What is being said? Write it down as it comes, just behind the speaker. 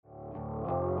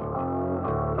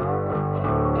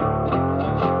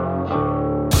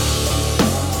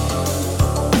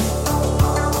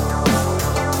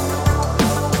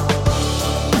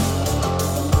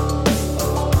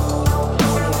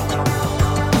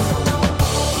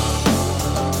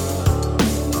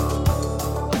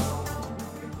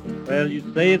Well,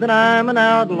 you say that I'm an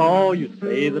outlaw, you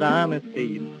say that I'm a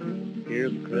thief.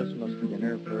 Here's a Christmas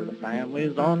dinner for the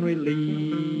families on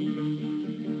relief.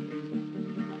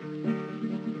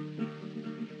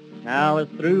 Now as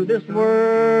through this world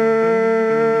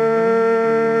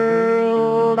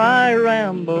I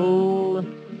ramble,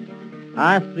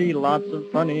 I see lots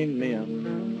of funny men.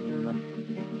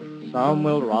 Some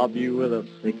will rob you with a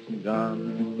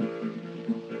six-gun,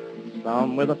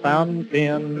 some with a fountain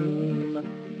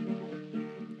pen.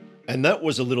 And that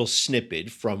was a little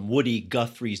snippet from Woody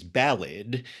Guthrie's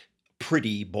ballad,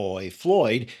 Pretty Boy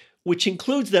Floyd, which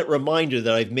includes that reminder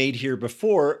that I've made here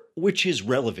before, which is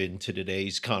relevant to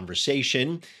today's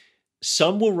conversation.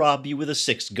 Some will rob you with a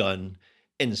six-gun,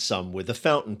 and some with a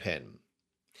fountain pen.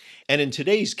 And in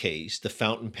today's case, the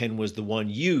fountain pen was the one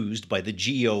used by the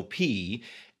GOP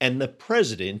and the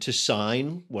president to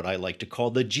sign what I like to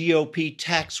call the GOP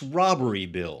tax robbery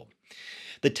bill.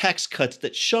 The tax cuts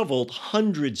that shoveled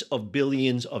hundreds of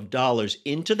billions of dollars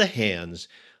into the hands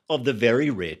of the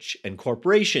very rich and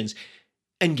corporations.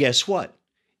 And guess what?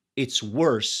 It's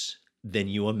worse than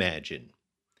you imagine,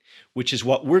 which is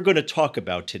what we're going to talk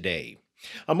about today.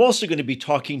 I'm also going to be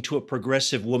talking to a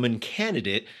progressive woman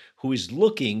candidate who is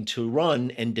looking to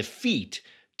run and defeat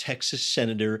Texas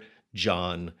Senator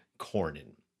John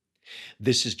Cornyn.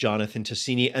 This is Jonathan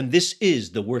Tassini, and this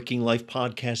is the Working Life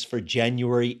Podcast for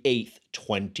January 8th,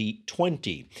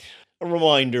 2020. A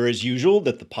reminder, as usual,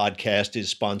 that the podcast is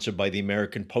sponsored by the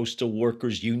American Postal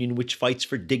Workers Union, which fights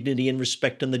for dignity and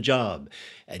respect on the job,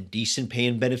 and decent pay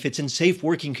and benefits and safe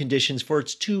working conditions for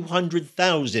its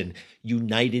 200,000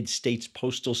 United States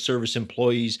Postal Service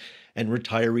employees and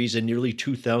retirees and nearly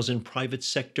 2,000 private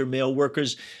sector mail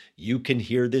workers. You can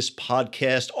hear this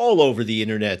podcast all over the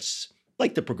internets,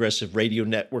 like the Progressive Radio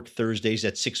Network Thursdays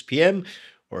at 6 p.m.,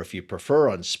 or if you prefer,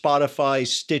 on Spotify,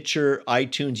 Stitcher,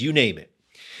 iTunes, you name it.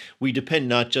 We depend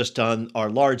not just on our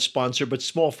large sponsor, but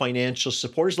small financial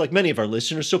supporters like many of our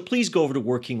listeners. So please go over to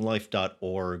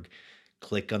workinglife.org,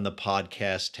 click on the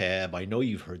podcast tab. I know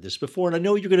you've heard this before, and I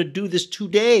know you're going to do this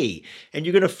today. And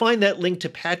you're going to find that link to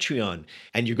Patreon.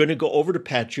 And you're going to go over to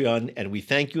Patreon, and we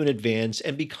thank you in advance,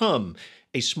 and become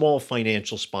a small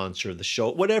financial sponsor of the show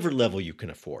at whatever level you can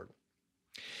afford.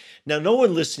 Now, no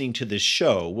one listening to this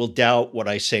show will doubt what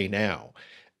I say now.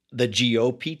 The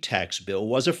GOP tax bill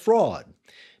was a fraud,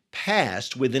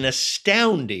 passed with an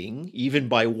astounding, even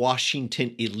by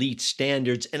Washington elite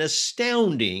standards, an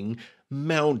astounding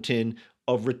mountain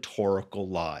of rhetorical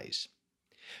lies.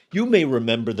 You may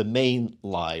remember the main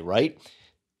lie, right?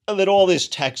 That all this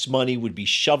tax money would be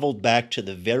shoveled back to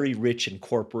the very rich and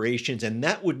corporations, and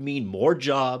that would mean more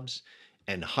jobs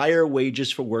and higher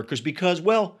wages for workers because,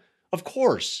 well, of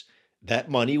course,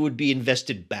 that money would be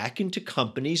invested back into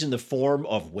companies in the form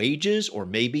of wages or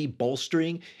maybe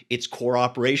bolstering its core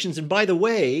operations. And by the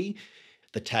way,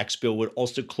 the tax bill would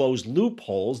also close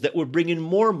loopholes that would bring in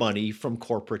more money from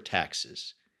corporate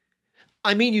taxes.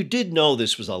 I mean, you did know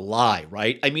this was a lie,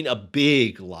 right? I mean, a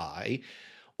big lie.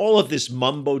 All of this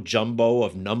mumbo jumbo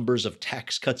of numbers of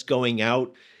tax cuts going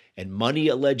out and money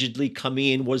allegedly coming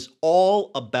in was all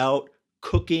about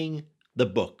cooking the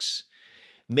books,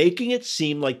 making it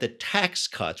seem like the tax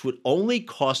cuts would only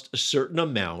cost a certain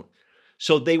amount,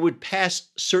 so they would pass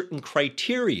certain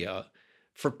criteria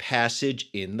for passage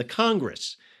in the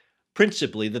Congress.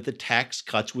 Principally, that the tax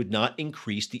cuts would not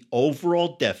increase the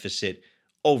overall deficit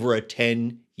over a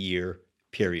 10-year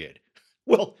period.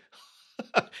 Well,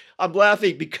 I'm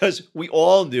laughing because we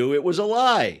all knew it was a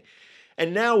lie.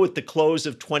 And now with the close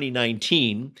of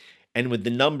 2019, and with the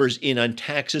numbers in on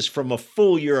taxes from a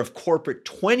full year of corporate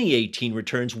 2018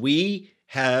 returns, we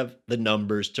have the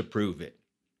numbers to prove it.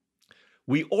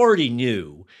 We already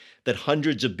knew that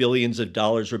hundreds of billions of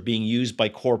dollars were being used by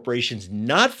corporations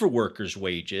not for workers'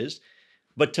 wages,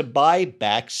 but to buy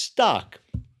back stock.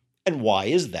 And why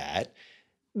is that?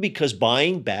 Because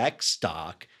buying back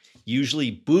stock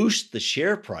usually boosts the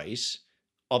share price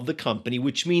of the company,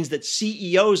 which means that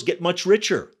CEOs get much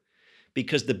richer,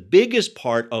 because the biggest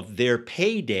part of their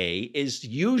payday is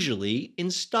usually in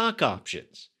stock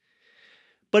options.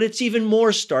 But it's even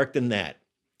more stark than that.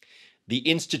 The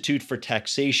Institute for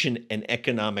Taxation and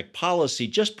Economic Policy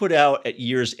just put out at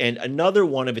year's end another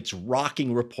one of its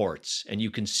rocking reports, and you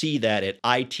can see that at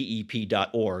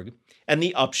itep.org. And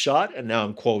the upshot, and now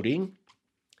I'm quoting,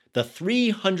 the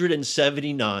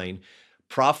 379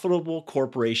 profitable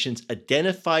corporations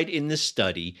identified in this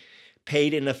study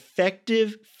paid an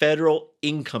effective federal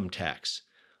income tax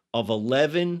of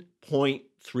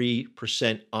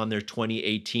 11.3% on their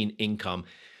 2018 income,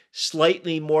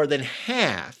 slightly more than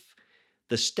half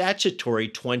the statutory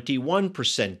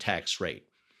 21% tax rate.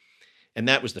 And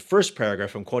that was the first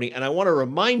paragraph I'm quoting. And I want to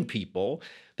remind people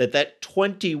that that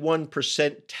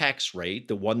 21% tax rate,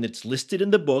 the one that's listed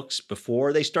in the books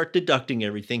before they start deducting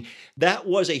everything, that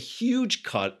was a huge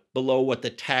cut below what the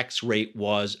tax rate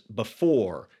was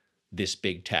before this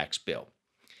big tax bill.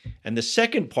 And the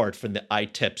second part from the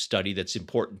ITEP study that's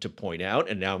important to point out,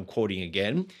 and now I'm quoting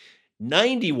again,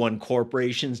 91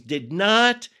 corporations did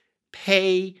not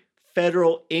pay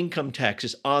federal income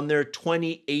taxes on their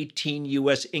 2018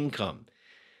 U.S. income.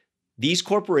 These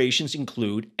corporations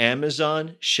include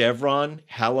Amazon, Chevron,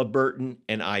 Halliburton,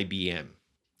 and IBM.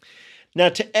 Now,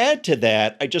 to add to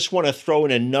that, I just want to throw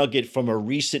in a nugget from a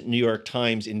recent New York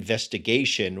Times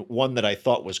investigation, one that I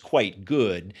thought was quite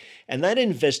good. And that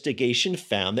investigation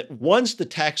found that once the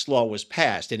tax law was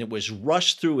passed, and it was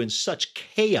rushed through in such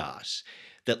chaos,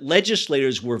 that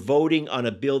legislators were voting on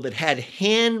a bill that had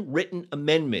handwritten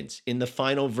amendments in the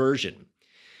final version.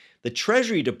 The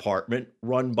Treasury Department,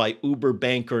 run by Uber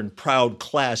banker and proud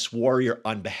class warrior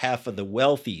on behalf of the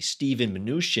wealthy Steven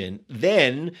Mnuchin,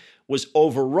 then was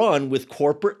overrun with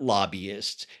corporate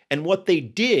lobbyists. And what they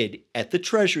did at the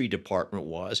Treasury Department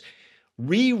was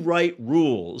rewrite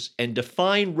rules and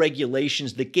define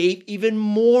regulations that gave even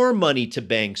more money to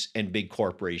banks and big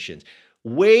corporations,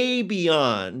 way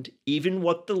beyond even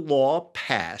what the law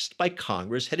passed by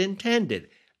Congress had intended.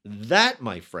 That,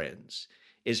 my friends,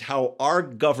 is how our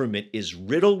government is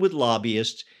riddled with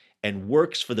lobbyists and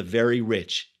works for the very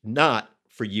rich, not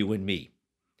for you and me.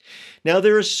 Now,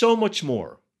 there is so much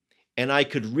more, and I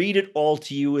could read it all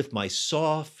to you with my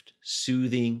soft,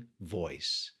 soothing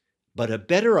voice. But a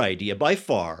better idea by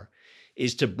far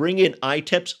is to bring in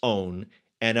ITEP's own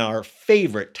and our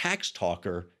favorite tax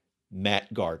talker,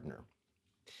 Matt Gardner.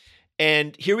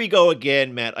 And here we go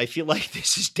again, Matt. I feel like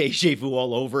this is deja vu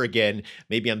all over again.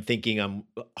 Maybe I'm thinking I'm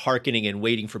hearkening and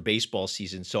waiting for baseball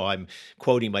season, so I'm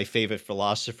quoting my favorite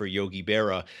philosopher, Yogi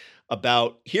Berra,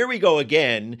 about here we go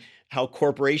again, how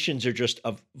corporations are just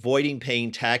avoiding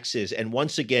paying taxes. And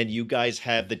once again, you guys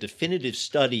have the definitive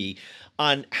study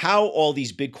on how all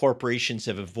these big corporations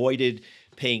have avoided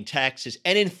paying taxes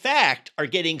and in fact are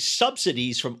getting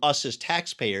subsidies from us as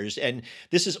taxpayers. And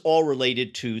this is all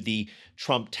related to the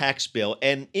Trump tax bill.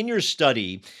 And in your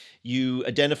study, you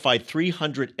identified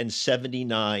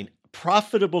 379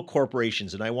 profitable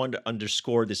corporations. And I want to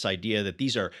underscore this idea that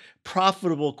these are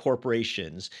profitable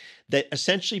corporations that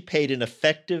essentially paid an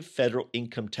effective federal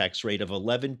income tax rate of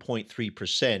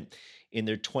 11.3% in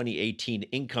their 2018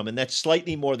 income. And that's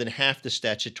slightly more than half the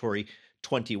statutory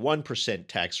 21%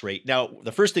 tax rate. Now,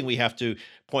 the first thing we have to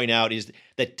point out is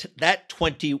that that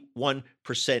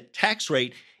 21% tax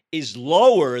rate is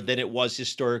lower than it was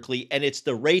historically, and it's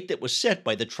the rate that was set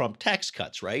by the Trump tax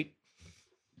cuts, right?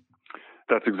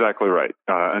 That's exactly right.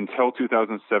 Until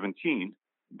 2017,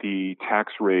 the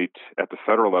tax rate at the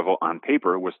federal level on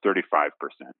paper was 35%.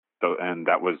 And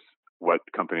that was what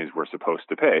companies were supposed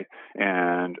to pay.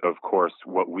 And of course,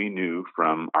 what we knew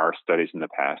from our studies in the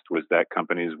past was that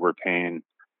companies were paying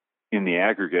in the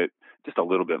aggregate just a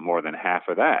little bit more than half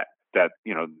of that. That,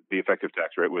 you know, the effective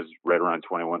tax rate was right around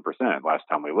 21% last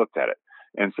time we looked at it.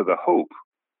 And so the hope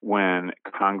when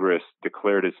Congress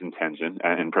declared its intention,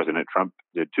 and President Trump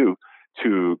did too,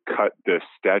 to cut the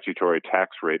statutory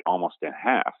tax rate almost in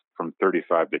half from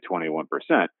 35 to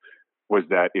 21%, was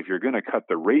that if you're going to cut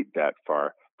the rate that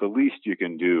far, the least you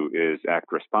can do is act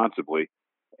responsibly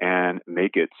and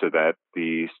make it so that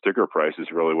the sticker price is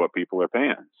really what people are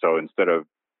paying. So instead of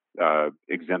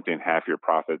exempting half your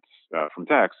profits from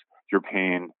tax, you're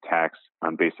paying tax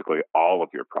on basically all of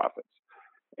your profits.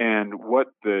 And what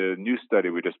the new study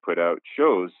we just put out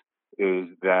shows is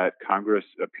that Congress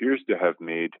appears to have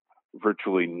made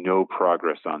virtually no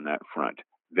progress on that front.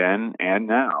 Then and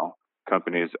now,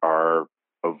 companies are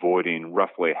avoiding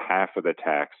roughly half of the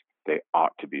tax they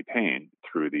ought to be paying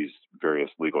through these various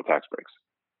legal tax breaks.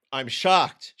 I'm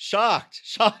shocked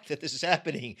that this is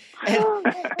happening.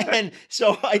 And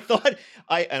so I thought,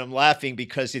 and I'm laughing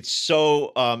because it's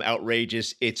so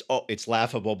outrageous. It's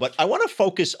laughable. But I want to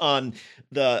focus on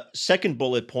the second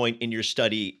bullet point in your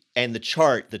study and the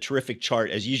chart, the terrific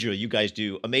chart. As usual, you guys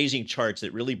do amazing charts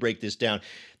that really break this down.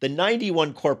 The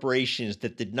 91 corporations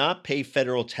that did not pay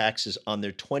federal taxes on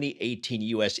their 2018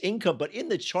 U.S. income. But in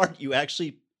the chart, you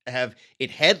actually have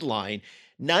it headlined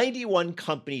 91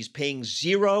 companies paying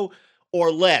zero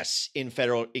or less in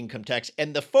federal income tax.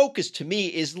 And the focus to me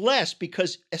is less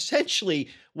because essentially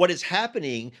what is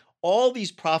happening, all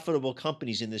these profitable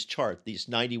companies in this chart, these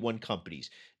 91 companies,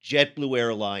 JetBlue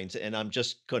Airlines, and I'm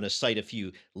just going to cite a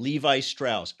few, Levi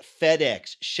Strauss,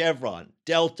 FedEx, Chevron,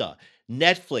 Delta,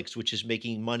 Netflix, which is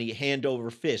making money hand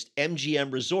over fist,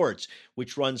 MGM Resorts,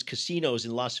 which runs casinos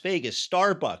in Las Vegas,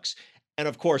 Starbucks, and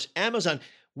of course, Amazon,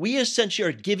 we essentially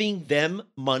are giving them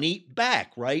money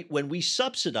back, right? When we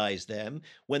subsidize them,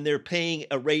 when they're paying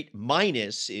a rate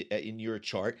minus in your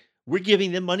chart, we're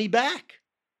giving them money back.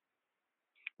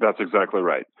 That's exactly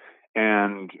right.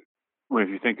 And if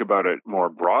you think about it more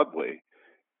broadly,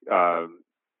 uh,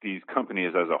 these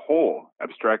companies as a whole,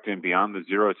 abstracting beyond the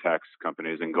zero tax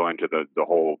companies and going to the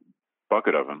whole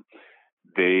bucket of them,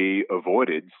 they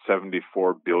avoided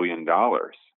 $74 billion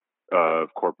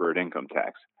of corporate income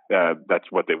tax.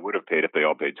 That's what they would have paid if they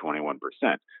all paid 21%.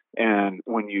 And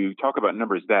when you talk about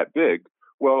numbers that big,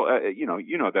 well, you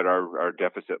know that our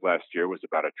deficit last year was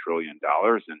about $1 trillion,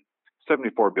 and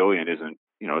 74 billion isn't,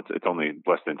 it's only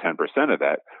less than 10% of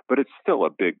that, but it's still a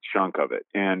big chunk of it.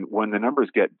 And when the numbers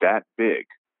get that big,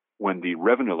 when the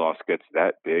revenue loss gets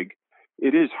that big,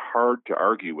 it is hard to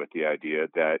argue with the idea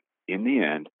that in the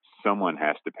end, someone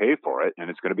has to pay for it, and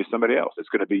it's going to be somebody else. It's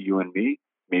going to be you and me.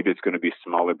 Maybe it's going to be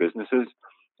smaller businesses.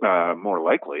 More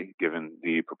likely, given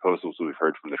the proposals we've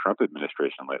heard from the Trump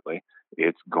administration lately,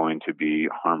 it's going to be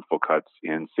harmful cuts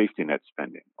in safety net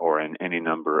spending or in any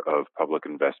number of public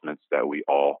investments that we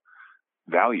all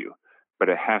value. But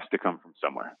it has to come from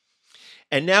somewhere.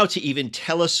 And now to even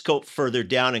telescope further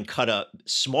down and cut a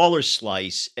smaller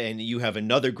slice, and you have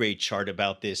another great chart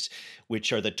about this,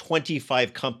 which are the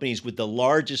 25 companies with the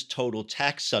largest total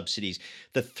tax subsidies.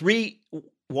 The three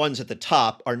ones at the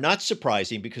top are not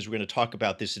surprising because we're going to talk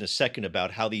about this in a second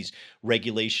about how these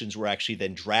regulations were actually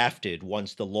then drafted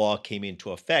once the law came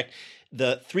into effect.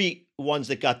 The three ones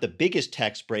that got the biggest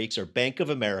tax breaks are Bank of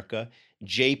America,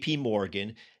 JP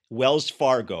Morgan, Wells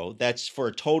Fargo. That's for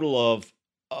a total of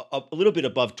a little bit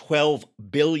above $12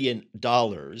 billion.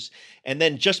 And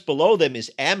then just below them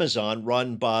is Amazon,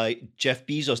 run by Jeff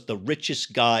Bezos, the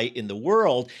richest guy in the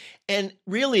world. And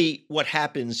really, what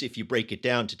happens if you break it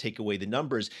down to take away the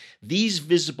numbers, these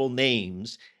visible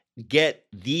names get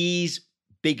these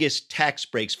biggest tax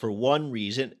breaks for one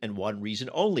reason and one reason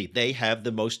only. They have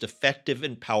the most effective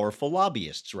and powerful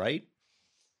lobbyists, right?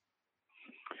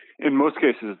 In most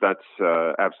cases, that's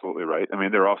absolutely right. I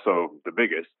mean, they're also the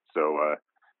biggest. So,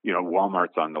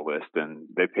 Walmart's on the list and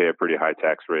they pay a pretty high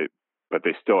tax rate, but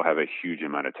they still have a huge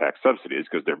amount of tax subsidies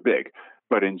because they're big.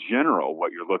 But in general,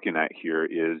 what you're looking at here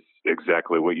is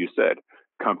exactly what you said.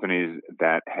 Companies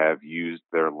that have used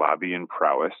their lobbying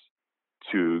prowess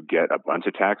to get a bunch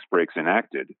of tax breaks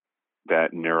enacted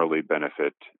that narrowly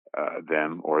benefit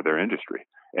them or their industry.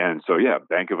 And so,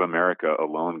 Bank of America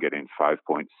alone getting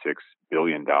 $5.6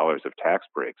 billion of tax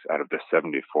breaks out of the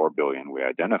 $74 billion we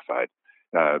identified.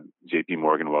 JP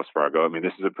Morgan, Wells Fargo. I mean,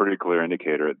 this is a pretty clear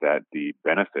indicator that the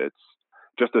benefits,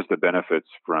 just as the benefits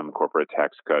from corporate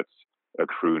tax cuts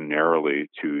accrue narrowly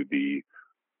to the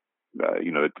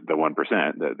 1%,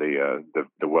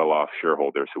 the well-off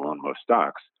shareholders who own most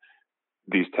stocks,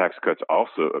 these tax cuts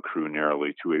also accrue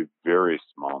narrowly to a very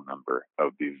small number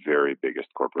of the very biggest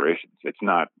corporations. It's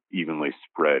not evenly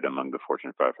spread among the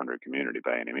Fortune 500 community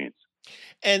by any means.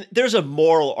 And there's a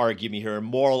moral argument here, a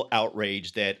moral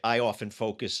outrage that I often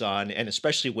focus on, and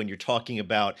especially when you're talking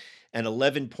about an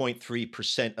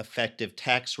 11.3% effective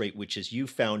tax rate, which, as you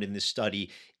found in this study,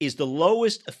 is the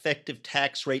lowest effective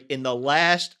tax rate in the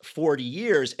last 40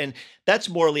 years. And that's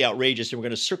morally outrageous, and we're going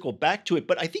to circle back to it.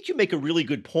 But I think you make a really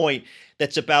good point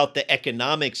that's about the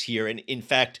economics here, and in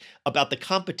fact, about the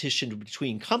competition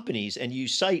between companies. And you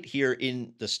cite here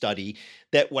in the study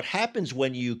that what happens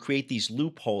when you create these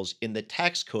loopholes in the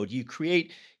tax code, you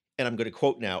create, and I'm going to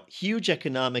quote now, huge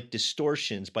economic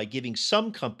distortions by giving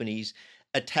some companies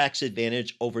a tax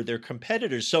advantage over their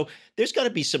competitors. So there's got to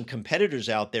be some competitors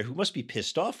out there who must be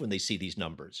pissed off when they see these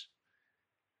numbers.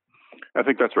 I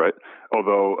think that's right,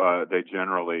 although they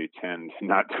generally tend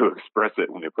not to express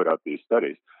it when they put out these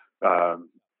studies. I'm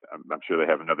sure they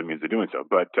have another means of doing so.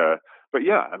 But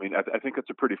yeah, I mean, I think that's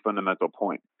a pretty fundamental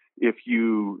point. If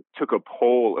you took a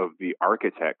poll of the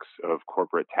architects of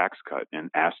corporate tax cut and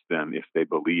asked them if they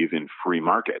believe in free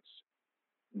markets,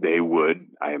 they would,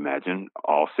 I imagine,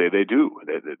 all say they do.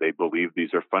 They believe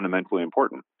these are fundamentally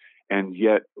important. And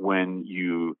yet, when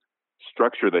you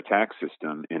structure the tax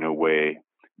system in a way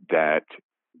that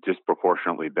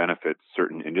disproportionately benefits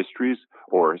certain industries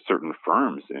or certain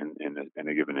firms in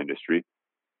a given industry,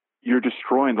 you're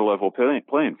destroying the level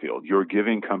playing field. You're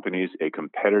giving companies a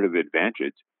competitive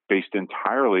advantage based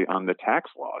entirely on the tax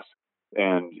laws.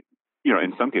 And,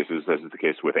 in some cases, as is the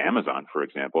case with Amazon, for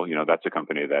example, that's a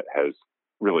company that has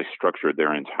really structured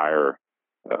their entire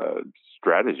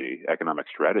economic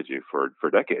strategy for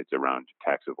decades around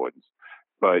tax avoidance.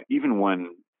 But even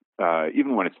when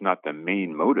it's not the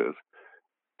main motive,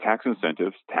 tax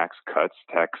incentives, tax cuts,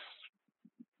 tax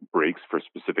breaks for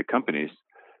specific companies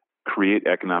create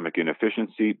economic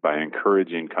inefficiency by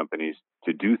encouraging companies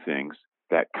to do things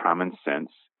that common sense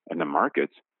and the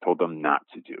markets told them not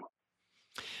to do.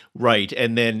 Right.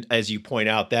 And then, as you point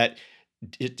out, that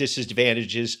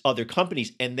disadvantages other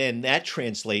companies. And then that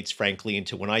translates, frankly,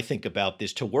 into when I think about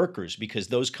this to workers, because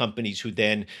those companies who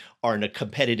then are in a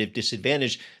competitive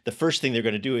disadvantage, the first thing they're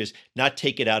going to do is not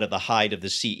take it out of the hide of the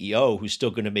CEO, who's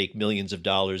still going to make millions of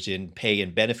dollars in pay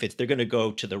and benefits. They're going to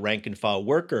go to the rank and file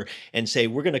worker and say,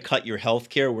 we're going to cut your health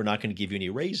care. We're not going to give you any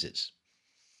raises.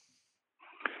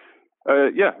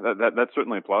 Yeah, that's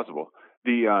certainly plausible.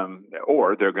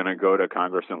 Or they're going to go to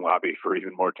Congress and lobby for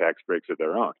even more tax breaks of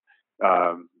their own.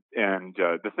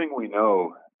 The thing we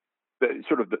know,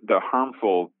 the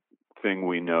harmful thing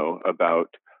we know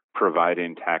about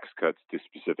providing tax cuts to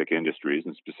specific industries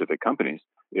and specific companies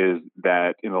is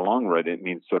that in the long run, it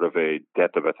means sort of a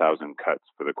death of 1,000 cuts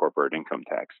for the corporate income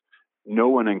tax. No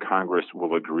one in Congress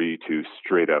will agree to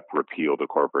straight up repeal the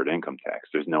corporate income tax.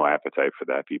 There's no appetite for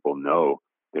that. People know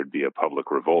there'd be a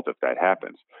public revolt if that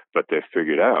happens. But they've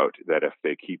figured out that if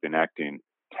they keep enacting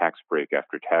tax break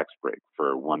after tax break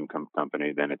for one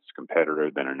company, then its competitor,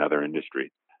 then another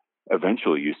industry,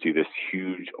 eventually you see this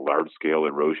huge, large-scale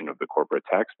erosion of the corporate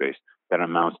tax base that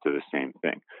amounts to the same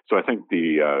thing. So I think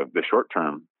the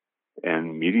short-term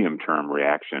and medium-term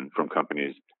reaction from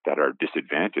companies that are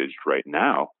disadvantaged right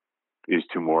now is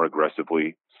to more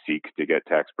aggressively seek to get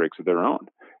tax breaks of their own.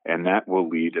 And that will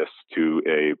lead us to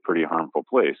a pretty harmful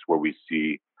place where we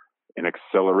see an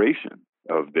acceleration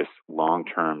of this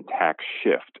long-term tax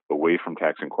shift away from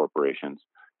taxing corporations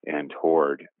and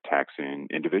toward taxing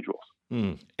individuals.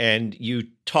 And you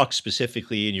talk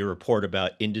specifically in your report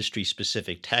about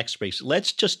industry-specific tax breaks.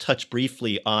 Let's just touch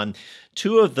briefly on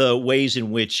two of the ways in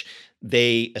which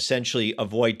they essentially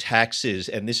avoid taxes,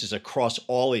 and this is across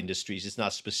all industries. It's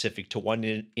not specific to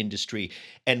one industry.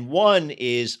 And one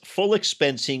is full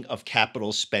expensing of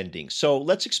capital spending. So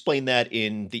let's explain that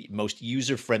in the most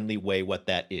user-friendly way, what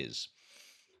that is.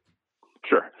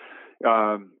 Sure.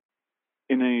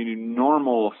 In a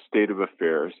normal state of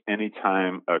affairs,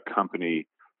 anytime a company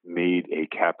made a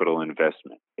capital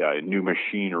investment, new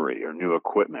machinery or new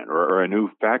equipment or a new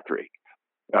factory,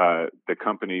 the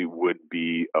company would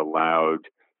be allowed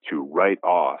to write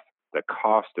off the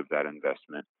cost of that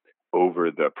investment over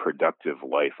the productive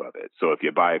life of it. So if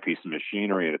you buy a piece of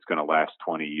machinery and it's going to last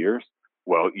 20 years,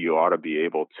 well, you ought to be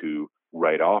able to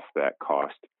write off that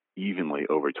cost evenly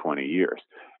over 20 years.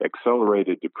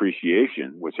 Accelerated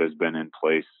depreciation, which has been in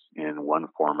place in one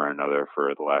form or another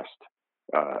for the last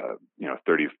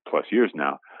 30 plus years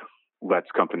now, lets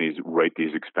companies write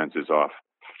these expenses off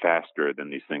faster than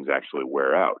these things actually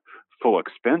wear out. Full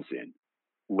expensing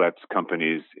lets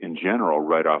companies in general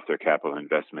write off their capital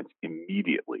investments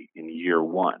immediately in year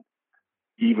one,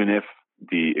 even if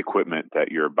the equipment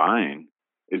that you're buying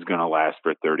is going to last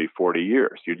for 30, 40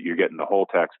 years. You're getting the whole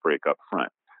tax break up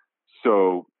front.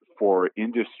 So for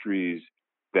industries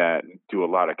that do a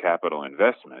lot of capital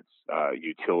investments,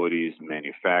 utilities,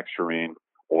 manufacturing,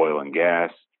 oil and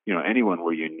gas, anyone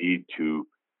where you need to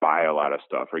buy a lot of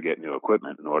stuff or get new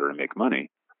equipment in order to make money,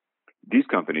 these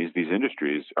companies, these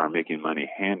industries are making money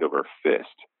hand over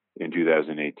fist in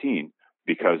 2018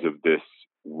 because of this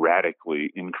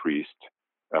radically increased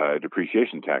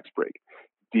depreciation tax break.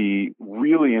 The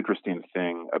really interesting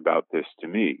thing about this to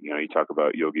me, you talk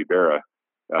about Yogi Berra.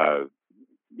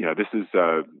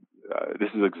 This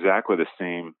is exactly the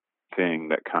same thing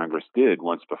that Congress did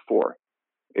once before.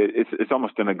 It's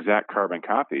almost an exact carbon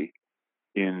copy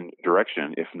in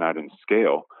direction, if not in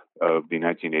scale, of the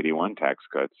 1981 tax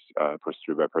cuts pushed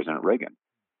through by President Reagan.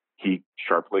 He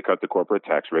sharply cut the corporate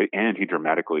tax rate and he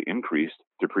dramatically increased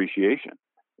depreciation.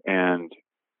 And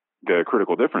the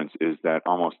critical difference is that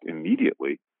almost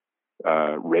immediately,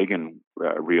 Reagan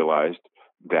realized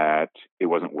that it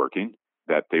wasn't working,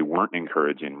 that they weren't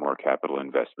encouraging more capital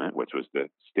investment, which was the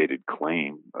stated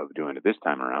claim of doing it this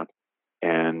time around,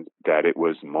 and that it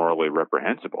was morally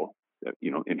reprehensible,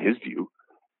 in his view,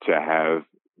 to have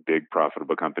big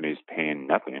profitable companies paying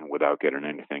nothing without getting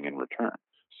anything in return.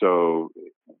 So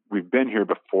we've been here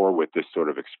before with this sort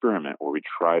of experiment where we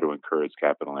try to encourage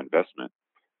capital investment.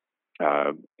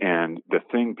 And the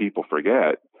thing people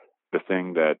forget, the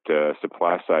thing that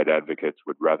supply side advocates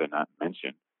would rather not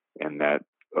mention, and that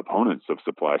opponents of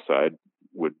supply side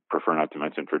would prefer not to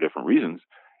mention for different reasons,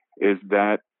 is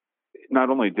that not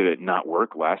only did it not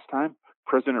work last time,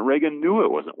 President Reagan knew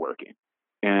it wasn't working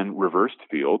and reversed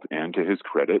field, and to his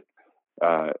credit,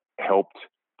 helped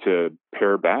to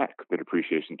pare back the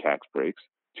depreciation tax breaks,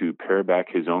 to pare back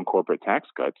his own corporate tax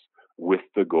cuts with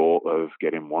the goal of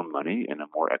getting more money in a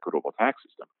more equitable tax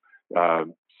system.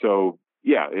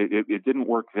 yeah, it didn't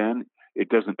work then. It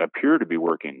doesn't appear to be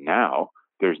working now.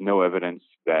 There's no evidence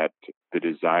that the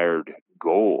desired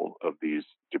goal of these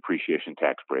depreciation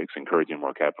tax breaks, encouraging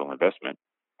more capital investment,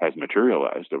 has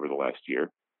materialized over the last year.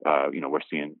 We're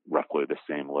seeing roughly the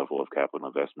same level of capital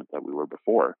investment that we were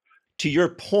before. To your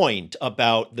point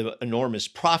about the enormous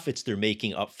profits they're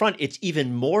making up front, it's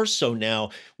even more so now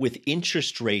with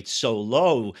interest rates so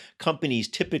low. Companies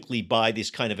typically buy this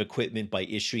kind of equipment by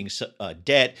issuing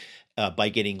debt, by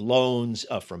getting loans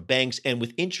from banks. And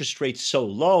with interest rates so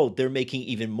low, they're making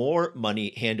even more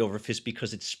money hand over fist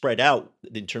because it's spread out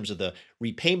in terms of the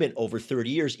repayment over 30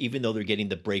 years, even though they're getting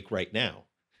the break right now.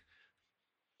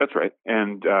 That's right,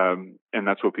 and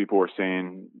that's what people were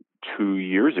saying 2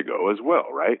 years ago as well,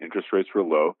 right? Interest rates were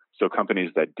low, so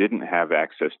companies that didn't have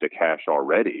access to cash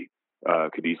already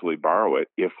could easily borrow it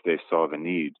if they saw the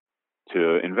need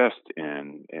to invest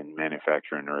in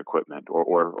manufacturing or equipment,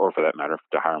 or for that matter,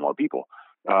 to hire more people.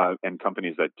 And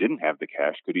companies that didn't have the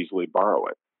cash could easily borrow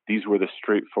it. These were the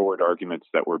straightforward arguments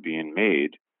that were being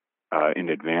made in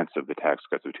advance of the tax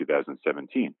cuts of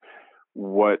 2017.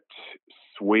 What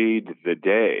swayed the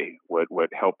day, what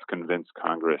helped convince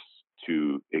Congress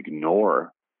to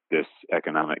ignore this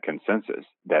economic consensus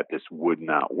that this would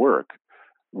not work,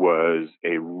 was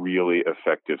a really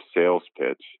effective sales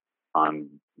pitch on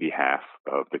behalf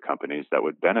of the companies that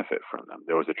would benefit from them.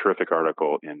 There was a terrific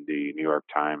article in the New York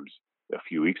Times a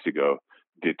few weeks ago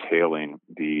detailing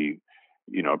the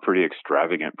pretty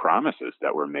extravagant promises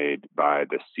that were made by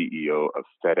the CEO of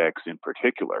FedEx in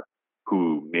particular,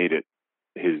 who made it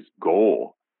his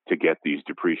goal to get these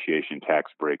depreciation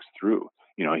tax breaks through.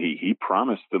 He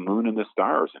promised the moon and the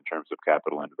stars in terms of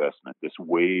capital investment, this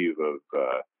wave of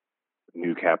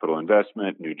new capital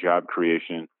investment, new job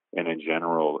creation, and in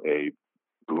general, a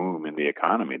boom in the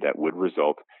economy that would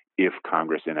result if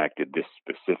Congress enacted this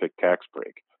specific tax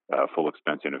break, full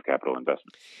expensing of capital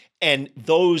investment. And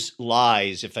those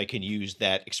lies, if I can use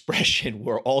that expression,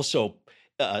 were also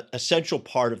a central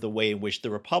part of the way in which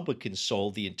the Republicans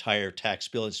sold the entire tax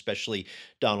bill, especially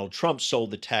Donald Trump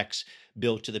sold the tax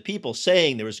bill to the people,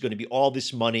 saying there was going to be all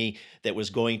this money that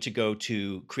was going to go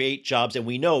to create jobs. And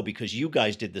we know, because you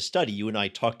guys did the study, you and I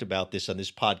talked about this on this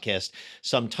podcast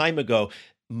some time ago,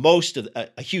 most of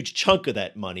a huge chunk of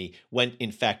that money went,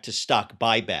 in fact, to stock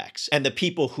buybacks. And the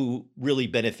people who really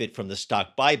benefit from the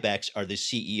stock buybacks are the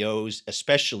CEOs,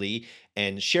 especially,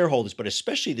 and shareholders, but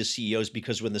especially the CEOs,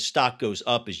 because when the stock goes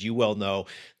up, as you well know,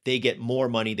 they get more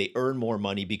money, they earn more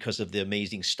money because of the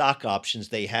amazing stock options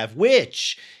they have,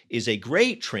 which is a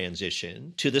great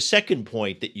transition to the second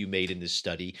point that you made in this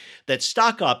study, that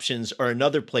stock options are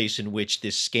another place in which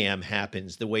this scam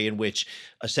happens, the way in which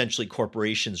essentially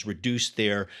corporations reduce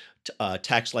their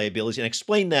tax liabilities. And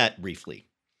explain that briefly.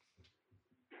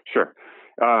 Sure.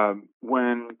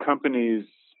 When companies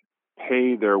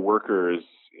pay their workers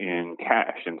in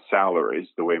cash and salaries,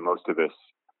 the way most of us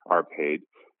are paid,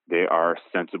 they are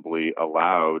sensibly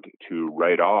allowed to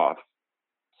write off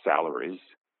salaries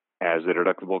as a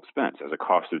deductible expense, as a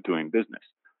cost of doing business.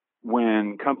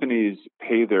 When companies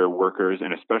pay their workers,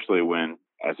 and especially when,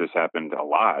 as this happened a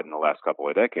lot in the last couple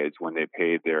of decades, when they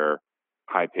pay their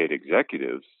high-paid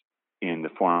executives in the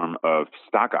form of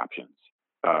stock options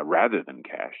rather than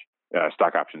cash,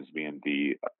 stock options being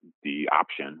the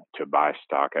option to buy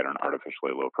stock at an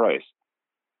artificially low price,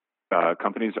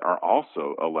 companies are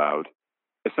also allowed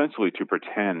essentially to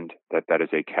pretend that that is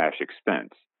a cash expense,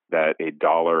 that a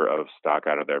dollar of stock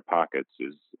out of their pockets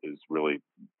is really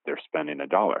they're spending a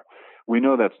dollar. We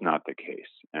know that's not the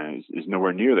case, and is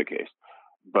nowhere near the case.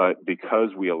 But because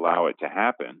we allow it to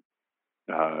happen,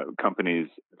 companies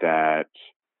that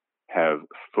have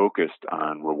focused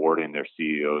on rewarding their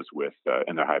CEOs with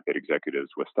and their high-paid executives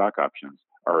with stock options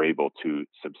are able to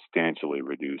substantially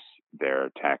reduce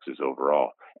their taxes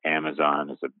overall.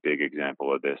 Amazon is a big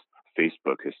example of this.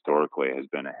 Facebook historically has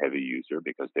been a heavy user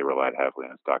because they relied heavily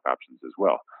on stock options as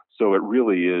well. So it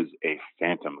really is a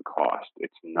phantom cost.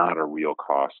 It's not a real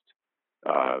cost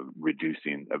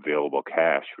reducing available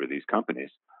cash for these companies,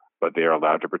 but they are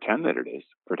allowed to pretend that it is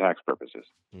for tax purposes.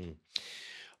 Mm.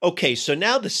 Okay, so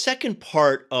now the second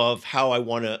part of how I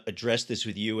want to address this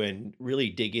with you and really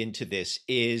dig into this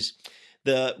is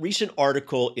the recent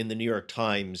article in the New York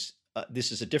Times.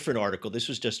 This is a different article. This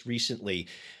was just recently,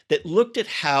 that looked at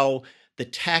how the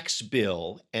tax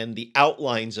bill and the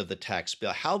outlines of the tax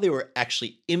bill, how they were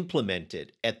actually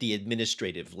implemented at the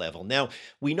administrative level. Now,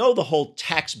 we know the whole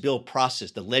tax bill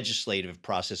process, the legislative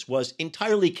process, was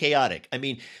entirely chaotic. I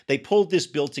mean, they pulled this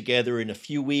bill together in a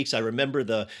few weeks. I remember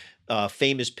the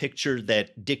famous picture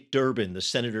that Dick Durbin, the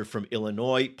senator from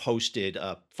Illinois, posted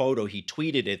a photo. He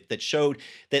tweeted it that showed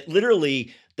that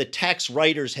literally the tax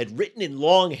writers had written in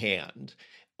longhand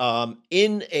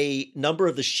in a number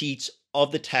of the sheets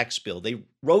of the tax bill. They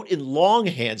wrote in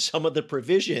longhand some of the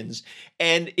provisions,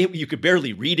 and you could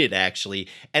barely read it, actually.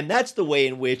 And that's the way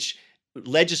in which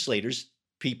legislators,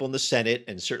 people in the Senate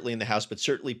and certainly in the House, but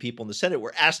certainly people in the Senate,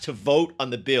 were asked to vote on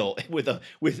the bill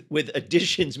with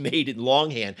additions made in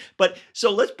longhand. But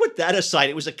so let's put that aside.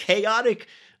 It was a chaotic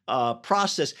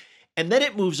process. And then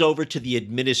it moves over to the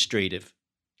administrative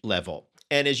level.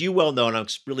 And as you well know, and I'm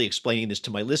really explaining this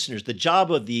to my listeners, the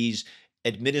job of these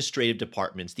administrative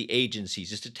departments, the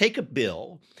agencies, is to take a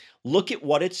bill, look at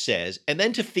what it says, and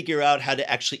then to figure out how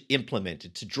to actually implement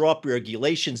it, to draw up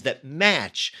regulations that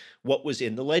match what was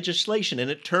in the legislation.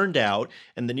 And it turned out,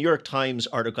 and the New York Times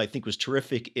article I think was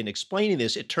terrific in explaining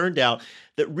this, it turned out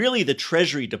that really the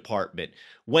Treasury Department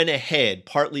went ahead,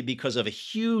 partly because of a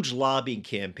huge lobbying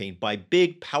campaign by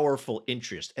big, powerful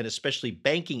interests, and especially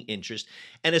banking interests,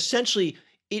 and essentially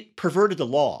it perverted the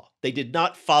law. They did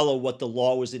not follow what the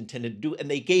law was intended to do, and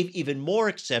they gave even more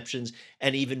exceptions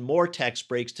and even more tax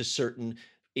breaks to certain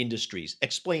industries.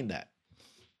 Explain that.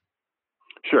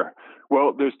 Sure.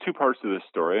 Well, there's two parts to this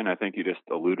story, and I think you just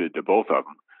alluded to both of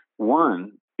them.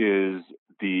 One is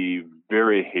the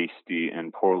very hasty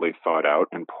and poorly thought out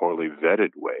and poorly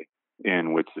vetted way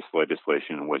in which this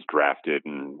legislation was drafted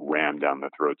and rammed down the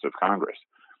throats of Congress.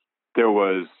 There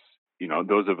was,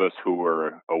 those of us who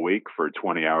were awake for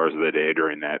 20 hours of the day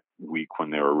during that week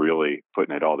when they were really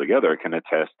putting it all together can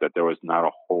attest that there was not a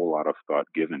whole lot of thought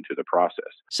given to the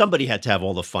process. Somebody had to have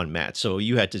all the fun, Matt. So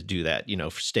you had to do that,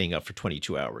 for staying up for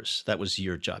 22 hours. That was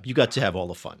your job. You got to have all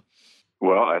the fun.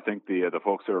 Well, I think the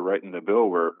folks who were writing the bill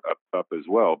were up as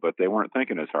well, but they weren't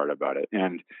thinking as hard about it.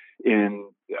 And in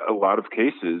a lot of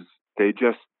cases, they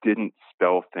just didn't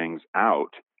spell things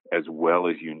out as well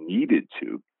as you needed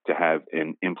to have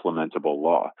an implementable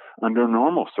law. Under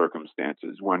normal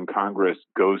circumstances, when Congress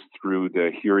goes through the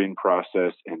hearing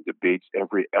process and debates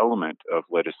every element of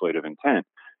legislative intent,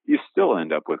 you still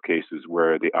end up with cases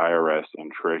where the IRS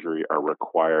and Treasury are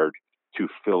required to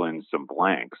fill in some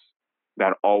blanks.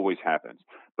 That always happens.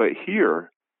 But here,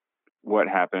 what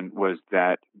happened was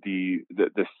that the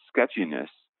sketchiness,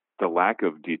 the lack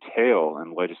of detail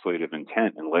and legislative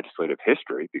intent and legislative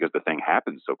history, because the thing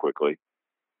happened so quickly,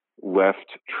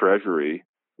 left Treasury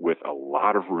with a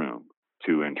lot of room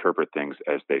to interpret things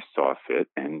as they saw fit,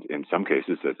 and in some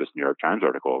cases, as this New York Times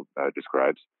article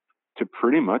describes, to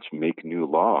pretty much make new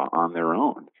law on their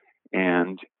own,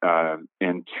 and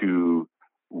to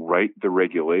write the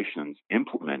regulations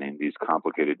implementing these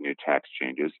complicated new tax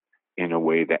changes in a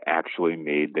way that actually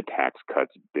made the tax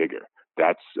cuts bigger.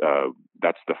 That's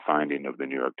the finding of the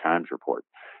New York Times report.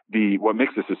 What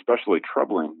makes this especially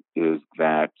troubling is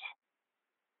that,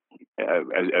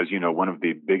 as you know, one of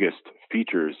the biggest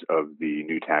features of the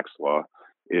new tax law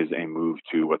is a move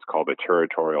to what's called a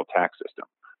territorial tax system,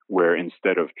 where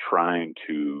instead of trying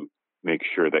to make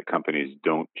sure that companies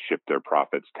don't ship their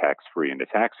profits tax-free into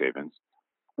tax havens,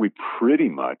 we pretty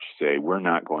much say we're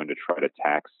not going to try to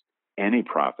tax any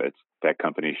profits that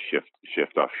companies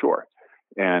shift offshore.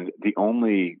 And the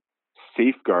only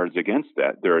safeguards against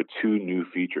that, there are two new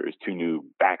features, two new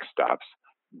backstops,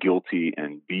 GILTI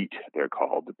and BEAT, they're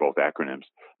called, both acronyms,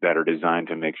 that are designed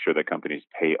to make sure that companies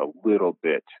pay a little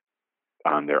bit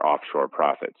on their offshore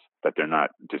profits, that they're not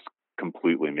just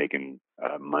completely making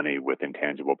money with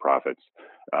intangible profits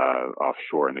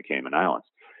offshore in the Cayman Islands.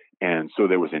 And so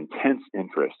there was intense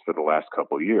interest for the last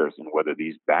couple of years in whether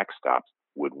these backstops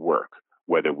would work,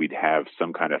 whether we'd have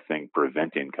some kind of thing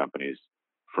preventing companies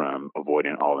from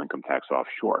avoiding all income tax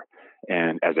offshore.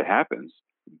 And as it happens,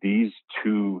 these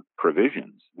two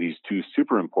provisions, these two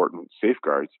super important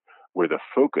safeguards, were the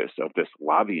focus of this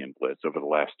lobbying blitz over the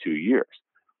last 2 years.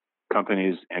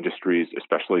 Companies, industries,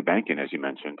 especially banking, as you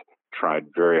mentioned, tried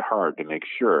very hard to make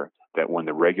sure that when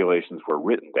the regulations were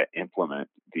written that implement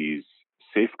these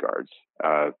safeguards,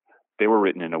 they were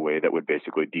written in a way that would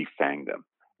basically defang them,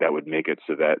 that would make it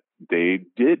so that they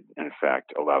did, in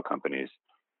fact, allow companies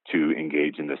to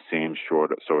engage in the same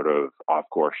sort of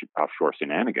offshore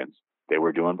shenanigans they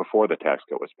were doing before the tax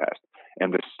code was passed.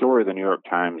 And the story the New York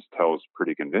Times tells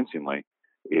pretty convincingly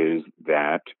is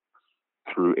that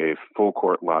through a full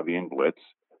court lobbying blitz,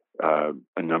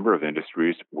 a number of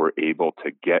industries were able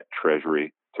to get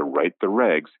Treasury to write the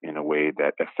regs in a way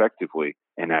that effectively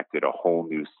enacted a whole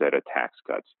new set of tax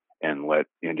cuts and let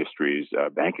industries,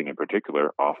 banking in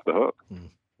particular, off the hook.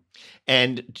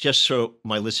 And just so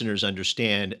my listeners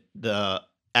understand, the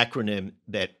acronym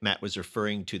that Matt was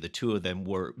referring to, the two of them,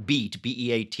 were BEAT,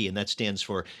 B-E-A-T, and that stands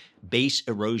for Base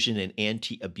Erosion and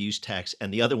Anti-Abuse Tax.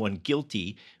 And the other one,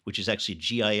 GILTI, which is actually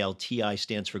G-I-L-T-I,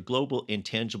 stands for Global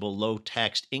Intangible Low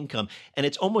Taxed Income. And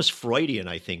it's almost Freudian,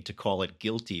 I think, to call it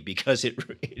GILTI, because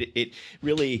it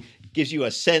really gives you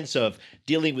a sense of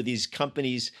dealing with these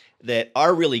companies that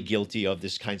are really guilty of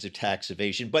this kinds of tax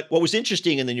evasion. But what was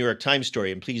interesting in the New York Times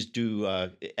story, and please do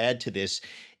add to this,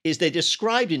 is they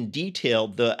described in detail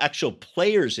the actual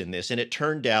players in this. And it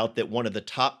turned out that one of the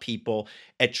top people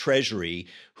at Treasury,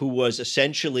 who was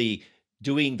essentially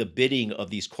doing the bidding of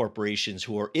these corporations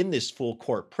who are in this full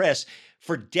court press,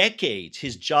 for decades,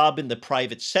 his job in the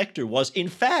private sector was, in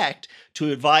fact,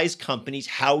 to advise companies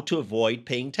how to avoid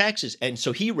paying taxes. And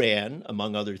so he ran,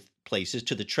 among other places,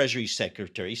 to the Treasury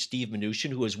Secretary, Steve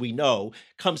Mnuchin, who, as we know,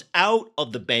 comes out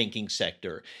of the banking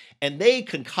sector. And they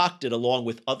concocted, along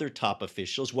with other top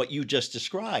officials, what you just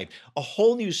described, a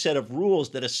whole new set of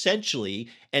rules that essentially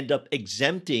end up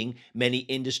exempting many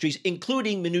industries,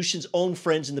 including Mnuchin's own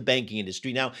friends in the banking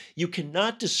industry. Now, you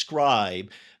cannot describe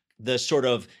the sort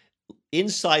of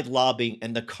inside lobbying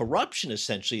and the corruption,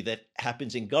 essentially, that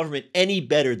happens in government any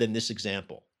better than this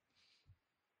example.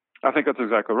 I think that's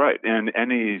exactly right. And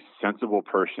any sensible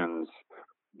person's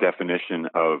definition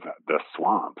of the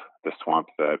swamp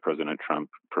that President Trump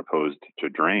proposed to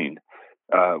drain,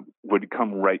 would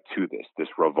come right to this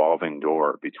revolving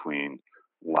door between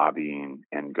lobbying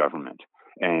and government.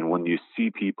 And when you see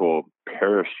people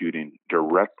parachuting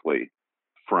directly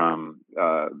from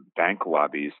bank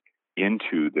lobbies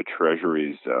into the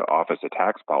Treasury's Office of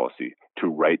Tax Policy to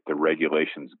write the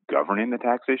regulations governing the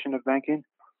taxation of banking,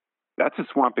 that's as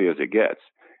swampy as it gets.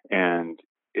 And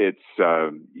it's,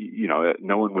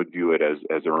 no one would view it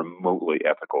as a remotely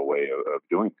ethical way of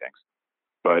doing things.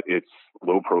 But it's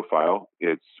low profile.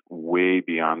 It's way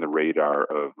beyond the radar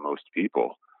of most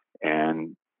people.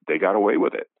 And they got away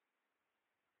with it.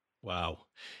 Wow.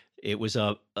 It was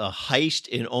a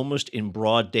heist almost in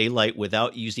broad daylight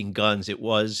without using guns. It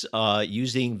was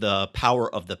using the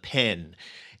power of the pen,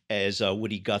 as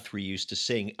Woody Guthrie used to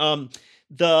sing.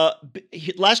 The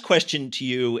last question to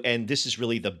you, and this is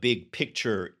really the big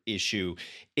picture issue,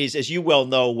 is, as you well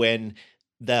know, when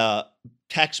the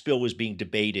tax bill was being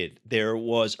debated, there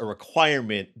was a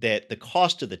requirement that the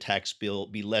cost of the tax bill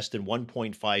be less than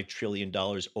 $1.5 trillion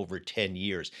over 10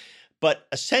 years. But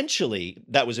essentially,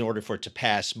 that was in order for it to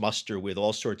pass muster with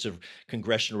all sorts of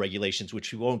congressional regulations,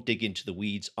 which we won't dig into the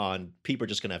weeds on. People are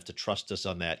just going to have to trust us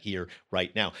on that here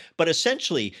right now. But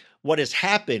essentially, what has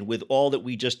happened with all that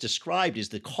we just described is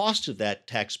the cost of that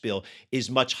tax bill is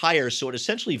much higher. So it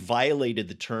essentially violated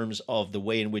the terms of the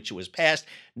way in which it was passed.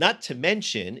 Not to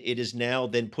mention, it is now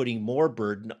then putting more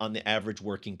burden on the average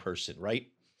working person, right?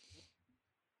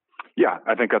 Yeah,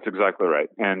 I think that's exactly right.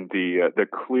 And the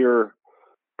clear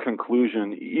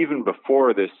conclusion, even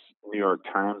before this New York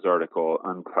Times article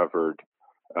uncovered,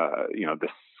 the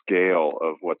scale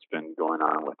of what's been going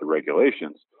on with the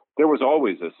regulations, there was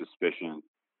always a suspicion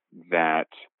that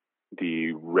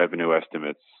the revenue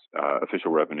estimates,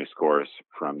 official revenue scores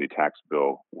from the tax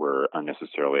bill were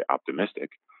unnecessarily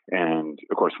optimistic. And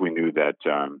of course, we knew that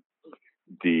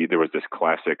there was this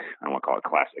classic, I don't want to call it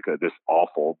classic, this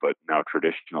awful but now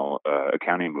traditional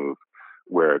accounting move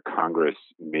where Congress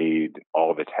made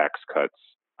all the tax cuts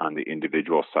on the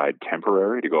individual side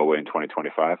temporary to go away in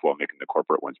 2025 while making the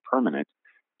corporate ones permanent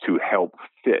to help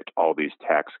fit all these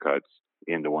tax cuts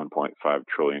in the $1.5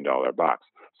 trillion box.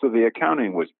 So the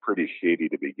accounting was pretty shady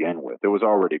to begin with. It was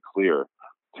already clear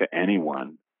to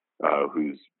anyone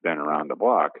who's been around the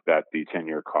block that the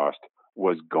 10-year cost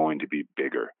was going to be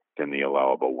bigger than the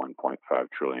allowable $1.5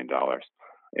 trillion.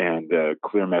 And the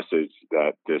clear message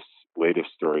that this latest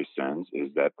story sends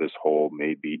is that this hole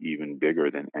may be even bigger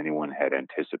than anyone had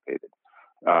anticipated.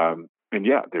 And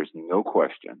yeah, there's no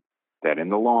question that in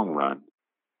the long run,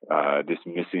 this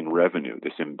missing revenue,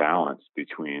 this imbalance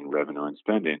between revenue and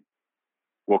spending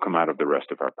will come out of the rest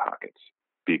of our pockets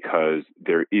because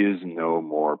there is no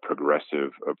more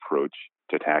progressive approach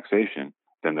to taxation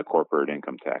than the corporate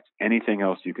income tax. Anything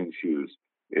else you can choose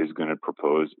is going to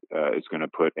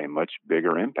put a much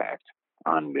bigger impact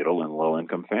on middle and low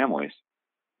income families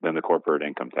than the corporate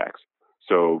income tax.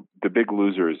 So the big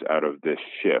losers out of this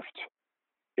shift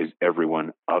is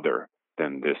everyone other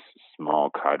than this small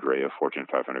cadre of Fortune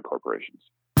 500 corporations.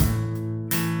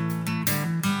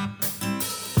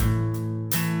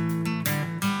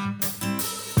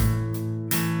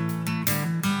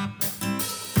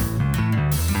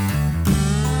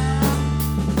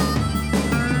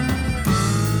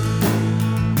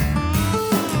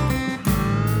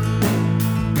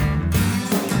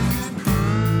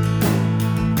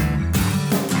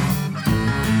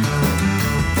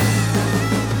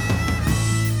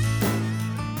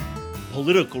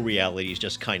 political realities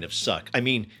just kind of suck. I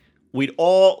mean, we'd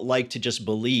all like to just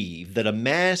believe that a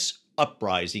mass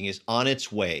uprising is on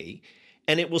its way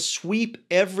and it will sweep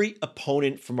every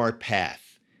opponent from our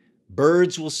path.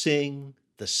 Birds will sing,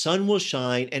 the sun will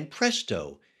shine, and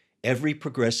presto, every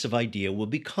progressive idea will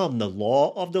become the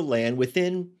law of the land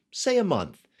within, say, a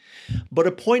month. But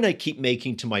a point I keep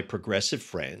making to my progressive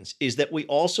friends is that we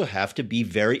also have to be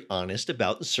very honest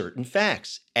about certain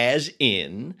facts, as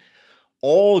in,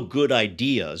 all good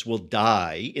ideas will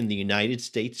die in the United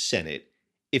States Senate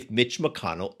if Mitch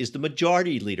McConnell is the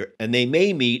majority leader, and they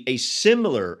may meet a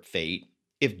similar fate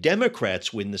if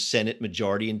Democrats win the Senate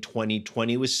majority in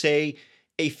 2020 with, say,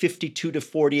 a 52 to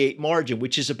 48 margin,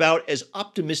 which is about as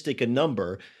optimistic a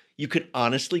number you could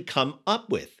honestly come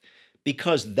up with,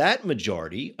 because that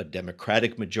majority, a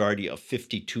Democratic majority of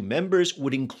 52 members,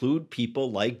 would include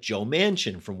people like Joe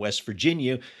Manchin from West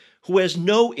Virginia, who has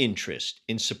no interest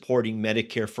in supporting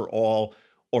Medicare for all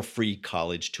or free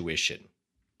college tuition.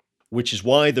 Which is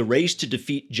why the race to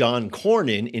defeat John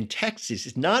Cornyn in Texas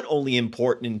is not only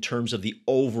important in terms of the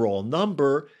overall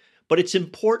number, but it's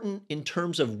important in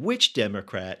terms of which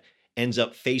Democrat ends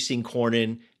up facing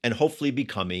Cornyn and hopefully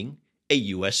becoming a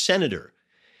U.S. Senator.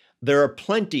 There are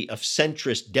plenty of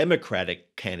centrist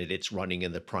Democratic candidates running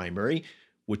in the primary,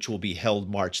 which will be held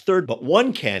March 3rd, but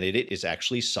one candidate is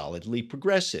actually solidly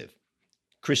progressive.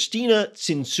 Cristina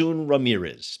Tzintzún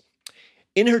Ramirez.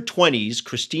 In her 20s,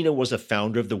 Cristina was a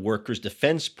founder of the Workers'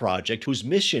 Defense Project, whose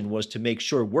mission was to make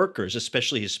sure workers,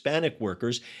 especially Hispanic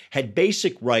workers, had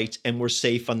basic rights and were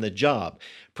safe on the job,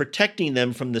 protecting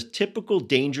them from the typical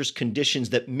dangerous conditions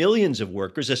that millions of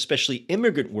workers, especially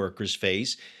immigrant workers,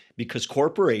 face because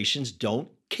corporations don't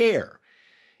care.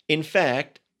 In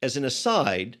fact, as an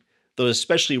aside, though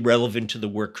especially relevant to the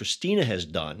work Cristina has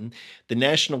done, the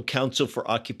National Council for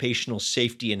Occupational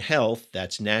Safety and Health,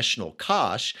 that's National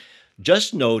COSH,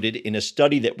 just noted in a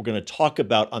study that we're going to talk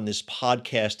about on this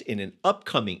podcast in an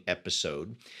upcoming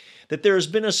episode that there has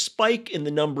been a spike in the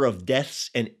number of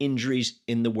deaths and injuries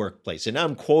in the workplace. And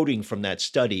I'm quoting from that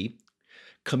study,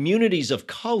 communities of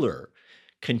color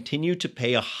continue to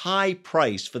pay a high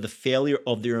price for the failure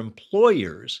of their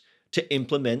employers to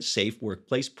implement safe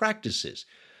workplace practices.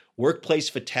 Workplace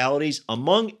fatalities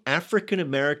among African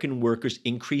American workers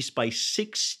increased by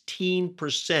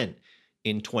 16%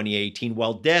 in 2018,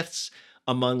 while deaths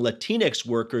among Latinx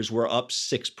workers were up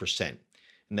 6%.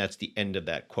 And that's the end of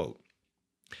that quote.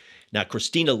 Now,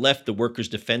 Cristina left the Workers'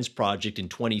 Defense Project in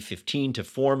 2015 to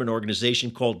form an organization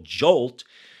called JOLT,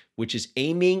 which is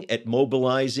aiming at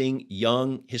mobilizing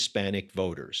young Hispanic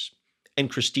voters. And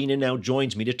Cristina now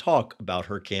joins me to talk about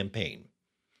her campaign.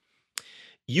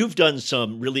 You've done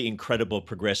some really incredible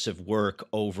progressive work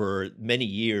over many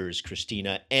years,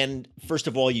 Cristina. And first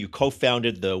of all, you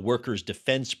co-founded the Workers'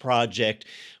 Defense Project,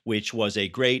 which was a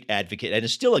great advocate and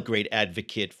is still a great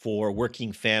advocate for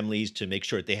working families to make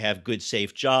sure that they have good,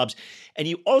 safe jobs. And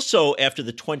you also, after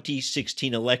the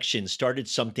 2016 election, started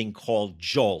something called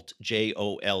JOLT,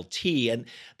 J-O-L-T. And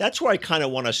that's where I kind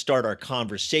of want to start our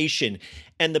conversation.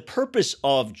 And the purpose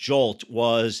of JOLT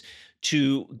was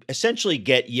to essentially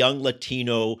get young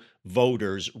Latino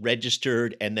voters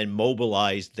registered and then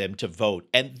mobilize them to vote.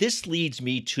 And this leads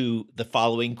me to the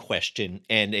following question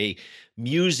and a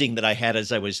musing that I had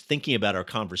as I was thinking about our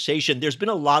conversation. There's been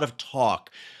a lot of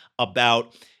talk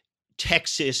about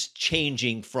Texas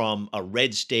changing from a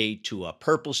red state to a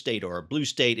purple state or a blue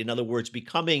state. In other words,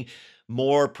 becoming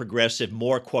more progressive,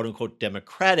 more quote unquote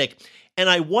democratic. And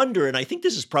I wonder, and I think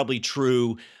this is probably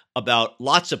true about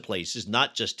lots of places,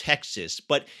 not just Texas,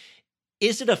 but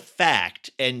is it a fact?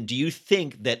 And do you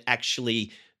think that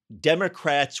actually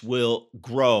Democrats will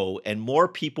grow and more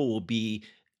people will be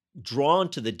drawn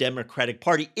to the Democratic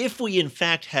Party if we in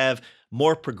fact have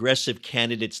more progressive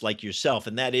candidates like yourself?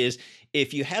 And that is,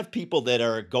 if you have people that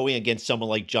are going against someone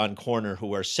like John Cornyn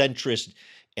who are centrist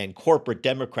and corporate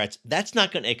Democrats, that's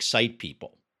not going to excite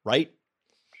people, right?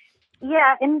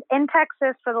 Yeah, in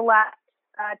Texas for the last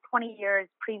 20 years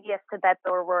previous to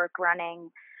Beto O'Rourke running,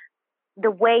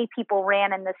 the way people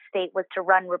ran in this state was to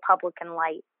run Republican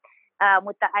light,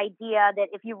 with the idea that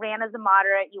if you ran as a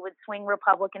moderate, you would swing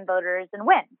Republican voters and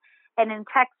win. And in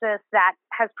Texas, that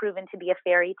has proven to be a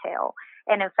fairy tale.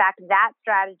 And in fact, that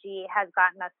strategy has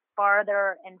gotten us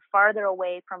farther and farther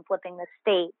away from flipping the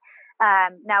state.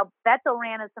 Now, Beto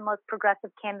ran as the most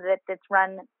progressive candidate that's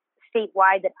run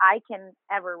statewide that I can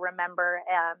ever remember.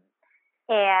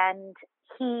 And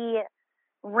he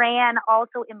ran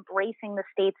also embracing the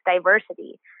state's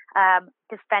diversity,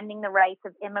 defending the rights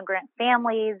of immigrant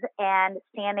families and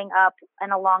standing up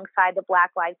and alongside the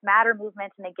Black Lives Matter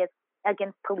movement and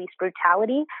against police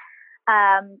brutality.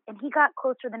 And he got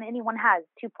closer than anyone has,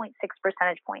 2.6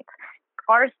 percentage points.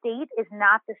 Our state is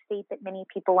not the state that many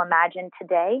people imagine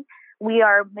today. We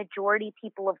are majority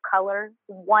people of color.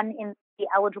 1 in 3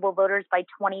 eligible voters by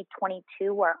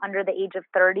 2022 are under the age of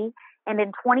 30. And in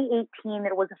 2018,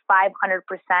 there was a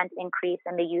 500% increase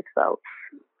in the youth vote.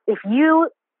 If you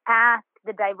ask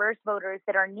the diverse voters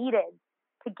that are needed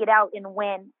to get out and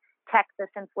win Texas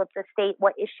and flip the state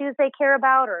what issues they care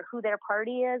about or who their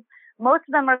party is, most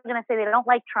of them are going to say they don't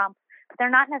like Trump, but they're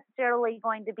not necessarily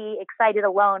going to be excited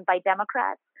alone by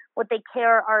Democrats. What they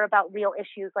care are about real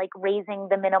issues like raising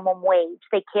the minimum wage.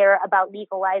 They care about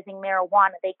legalizing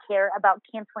marijuana. They care about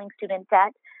canceling student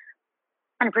debt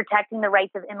and protecting the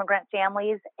rights of immigrant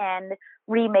families and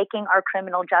remaking our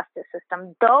criminal justice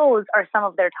system. Those are some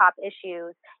of their top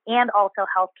issues, and also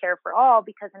health care for all,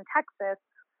 because in Texas,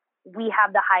 we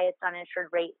have the highest uninsured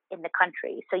rate in the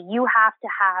country. So you have to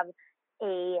have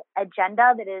a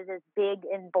agenda that is as big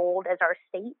and bold as our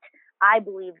state, I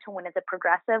believe, to win as a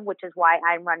progressive, which is why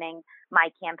I'm running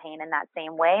my campaign in that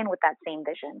same way and with that same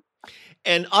vision.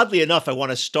 And oddly enough, I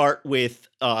want to start with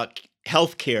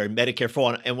healthcare and Medicare for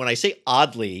all. And when I say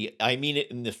oddly, I mean it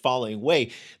in the following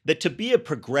way, that to be a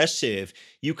progressive,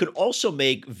 you could also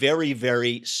make very,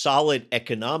 very solid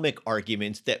economic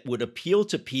arguments that would appeal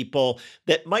to people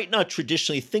that might not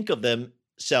traditionally think of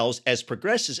themselves as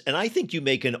progressives. And I think you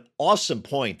make an awesome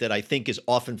point that I think is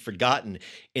often forgotten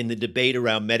in the debate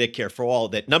around Medicare for all,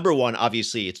 that number one,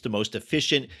 obviously, it's the most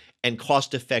efficient and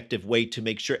cost-effective way to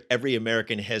make sure every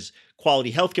American has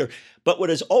quality healthcare. But what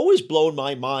has always blown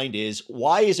my mind is,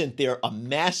 why isn't there a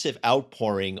massive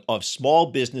outpouring of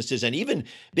small businesses and even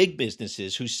big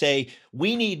businesses who say,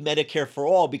 we need Medicare for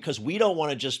all because we don't want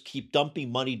to just keep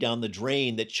dumping money down the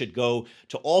drain that should go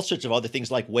to all sorts of other things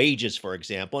like wages, for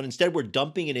example. And instead, we're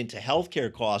dumping it into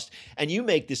healthcare costs. And you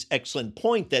make this excellent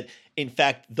point that, in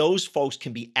fact, those folks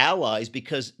can be allies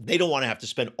because they don't want to have to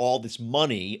spend all this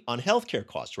money on healthcare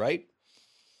costs, right?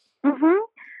 Mm-hmm.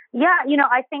 Yeah,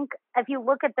 I think if you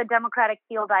look at the Democratic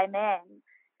field I'm in,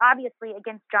 obviously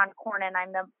against John Cornyn,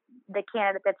 I'm the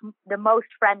candidate that's the most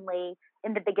friendly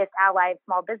and the biggest ally of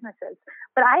small businesses.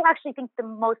 But I actually think the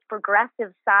most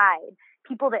progressive side,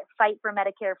 people that fight for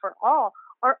Medicare for all,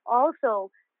 are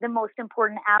also the most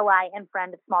important ally and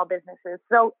friend of small businesses.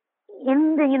 So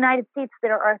in the United States,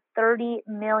 there are 30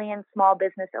 million small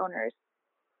business owners,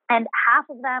 and half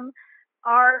of them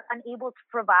are unable to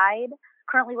provide.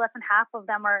 Currently, less than half of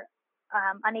them are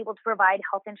unable to provide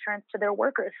health insurance to their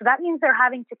workers. So that means they're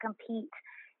having to compete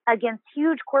against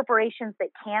huge corporations that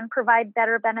can provide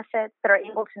better benefits, that are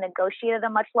able to negotiate at a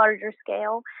much larger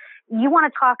scale. You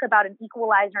want to talk about an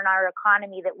equalizer in our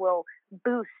economy that will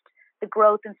boost the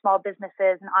growth in small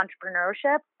businesses and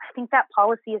entrepreneurship. I think that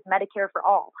policy is Medicare for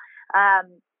all.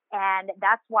 And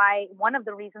that's why, one of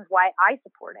the reasons why I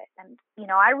support it. And,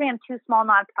 I ran 2 small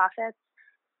nonprofits,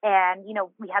 and,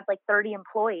 we had like 30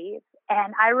 employees.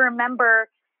 And I remember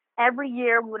every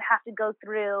year we would have to go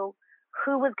through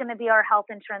who was going to be our health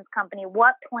insurance company,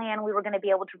 what plan we were going to be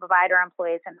able to provide our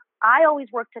employees. And I always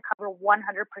worked to cover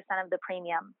 100% of the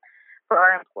premium for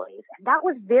our employees. And that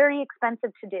was very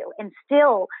expensive to do. And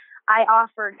still, I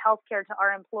offered healthcare to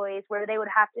our employees where they would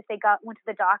have to, if they went to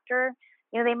the doctor,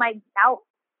 they might out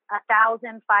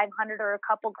 $1,500 or a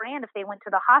couple grand if they went to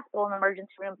the hospital in the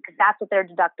emergency room, because that's what their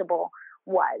deductible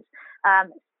was.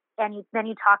 Then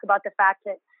you talk about the fact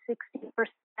that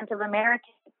 60% of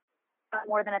Americans have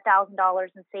more than $1,000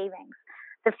 in savings.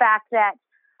 The fact that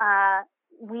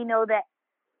we know that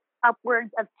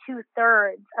upwards of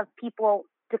 2/3 of people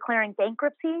declaring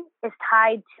bankruptcy is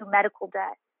tied to medical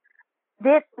debt.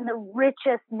 This, in the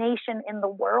richest nation in the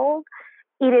world,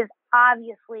 it is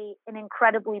obviously an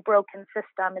incredibly broken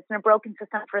system. It's a broken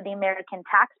system for the American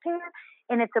taxpayer,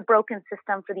 and it's a broken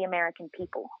system for the American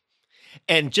people.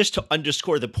 And just to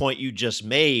underscore the point you just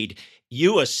made,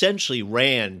 you essentially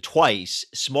ran twice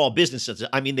small businesses.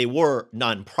 I mean, they were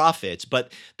nonprofits,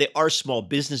 but they are small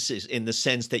businesses in the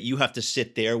sense that you have to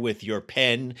sit there with your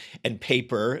pen and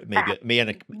paper.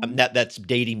 That's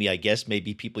dating me, I guess.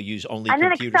 Maybe people use only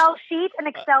computers. An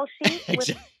Excel sheet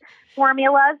with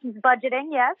formulas,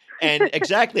 budgeting, yes. And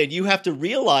exactly. And you have to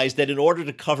realize that in order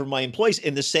to cover my employees,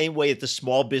 in the same way that the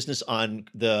small business on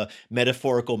the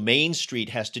metaphorical Main Street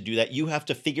has to do that, you have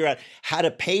to figure out how to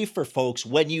pay for folks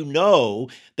when you know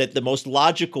that the most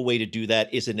logical way to do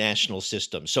that is a national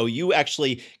system. So you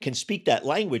actually can speak that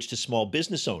language to small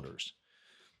business owners.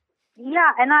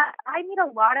 Yeah. And I meet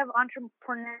a lot of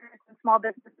entrepreneurs and small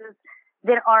businesses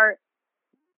that are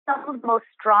some of the most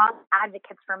strong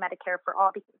advocates for Medicare for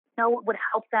all, because it would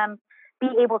help them be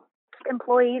able to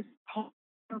keep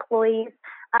employees,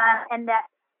 and that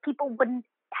people wouldn't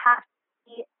have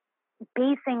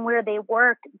basing where they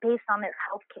worked based on their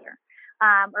health care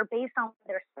or based on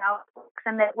their spouse works,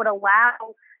 and that would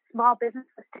allow small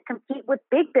businesses to compete with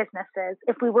big businesses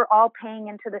if we were all paying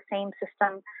into the same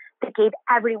system that gave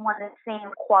everyone the same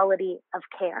quality of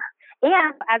care.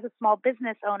 And as a small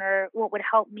business owner, what would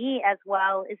help me as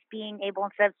well is being able,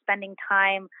 instead of spending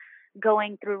time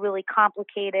going through really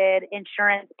complicated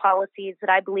insurance policies that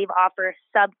I believe offer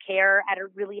sub-care at a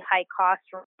really high cost,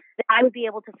 that I would be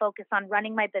able to focus on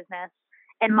running my business,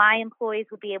 and my employees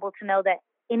would be able to know that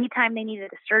anytime they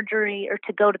needed a surgery or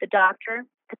to go to the doctor,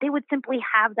 that they would simply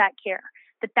have that care,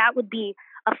 that would be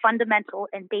a fundamental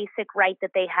and basic right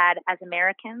that they had as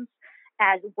Americans,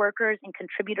 as workers and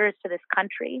contributors to this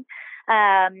country.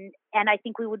 And I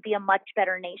think we would be a much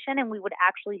better nation, and we would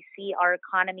actually see our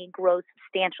economy grow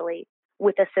substantially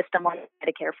with a system like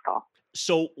Medicare for all.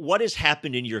 So what has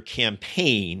happened in your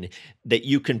campaign that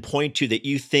you can point to that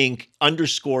you think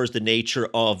underscores the nature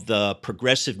of the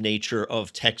progressive nature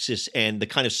of Texas and the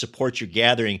kind of support you're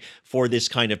gathering for this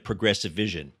kind of progressive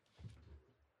vision?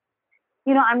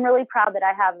 I'm really proud that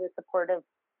I have the support of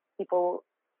people,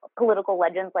 political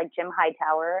legends like Jim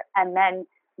Hightower, and then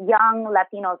young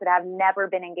Latinos that have never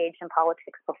been engaged in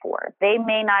politics before. They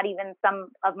may not even, some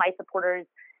of my supporters,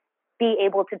 be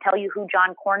able to tell you who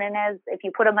John Cornyn is. If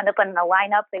you put him up in a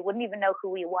lineup, they wouldn't even know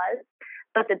who he was,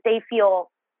 but that they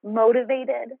feel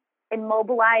motivated and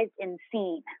mobilized and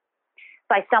seen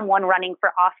by someone running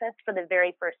for office for the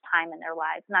very first time in their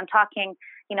lives. And I'm talking,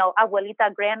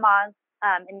 abuelita, grandmas,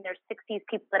 in their 60s,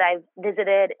 people that I've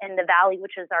visited in the Valley,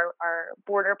 which is our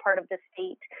border part of the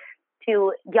state,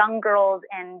 to young girls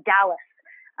in Dallas,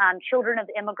 children of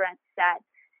immigrants that,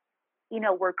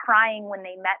 were crying when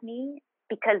they met me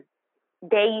because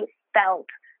they felt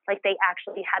like they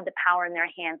actually had the power in their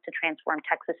hands to transform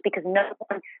Texas, because no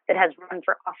one that has run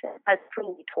for office has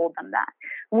truly told them that.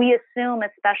 We assume,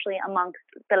 especially amongst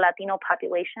the Latino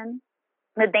population,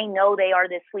 that they know they are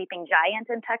this sleeping giant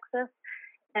in Texas.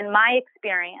 In my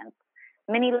experience,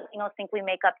 many Latinos think we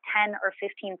make up 10 or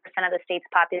 15% of the state's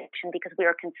population because we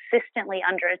are consistently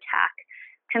under attack,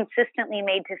 consistently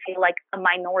made to feel like a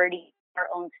minority in our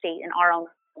own state, in our own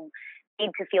home,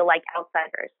 made to feel like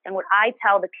outsiders. And what I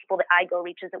tell the people that I go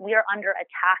reach is that we are under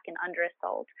attack and under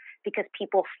assault because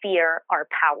people fear our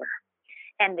power.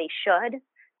 And they should,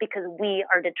 because we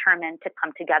are determined to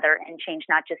come together and change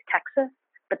not just Texas,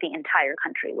 but the entire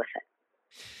country with it.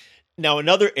 Now,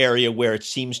 another area where it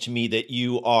seems to me that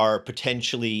you are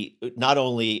potentially not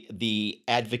only the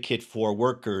advocate for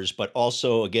workers, but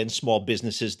also against small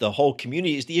businesses, the whole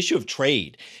community, is the issue of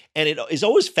trade. And it is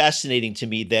always fascinating to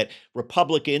me that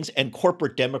Republicans and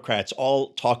corporate Democrats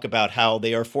all talk about how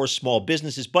they are for small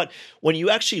businesses. But when you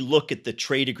actually look at the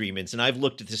trade agreements, and I've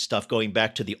looked at this stuff going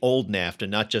back to the old NAFTA,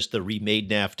 not just the remade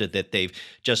NAFTA that they've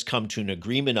just come to an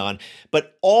agreement on,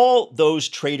 but all those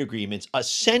trade agreements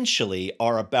essentially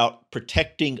are about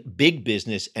protecting big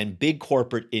business and big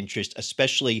corporate interests,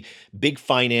 especially big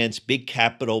finance, big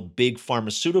capital, big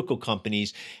pharmaceutical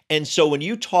companies. And so when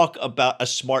you talk about a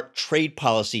smart trade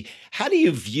policy, how do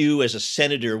you view as a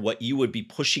senator what you would be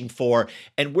pushing for,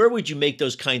 and where would you make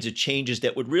those kinds of changes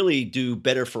that would really do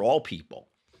better for all people?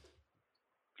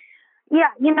 Yeah,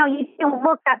 you can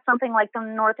look at something like the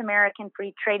North American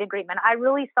Free Trade Agreement. I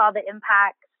really saw the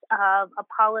impacts of a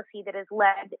policy that is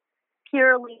led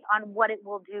purely on what it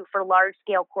will do for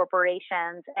large-scale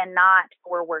corporations and not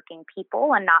for working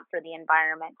people and not for the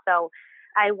environment. So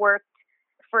I worked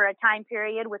for a time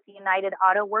period with the United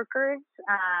Auto Workers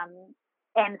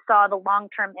and saw the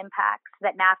long-term impacts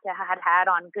that NAFTA had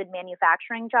on good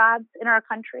manufacturing jobs in our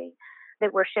country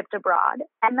that were shipped abroad.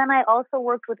 And then I also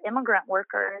worked with immigrant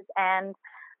workers and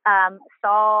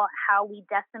saw how we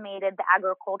decimated the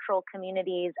agricultural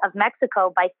communities of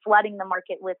Mexico by flooding the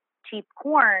market with cheap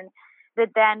corn that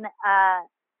then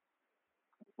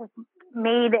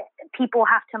made people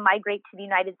have to migrate to the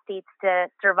United States to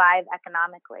survive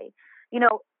economically.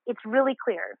 It's really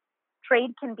clear.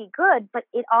 Trade can be good, but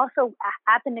it also,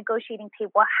 at the negotiating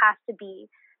table, has to be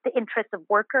the interests of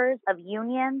workers, of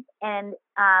unions, and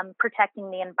protecting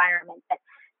the environment. But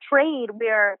trade,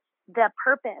 where the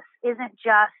purpose isn't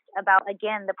just about,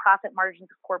 again, the profit margins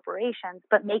of corporations,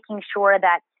 but making sure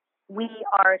that we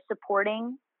are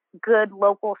supporting good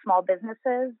local small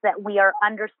businesses, that we are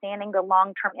understanding the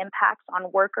long-term impacts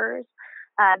on workers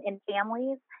and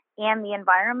families and the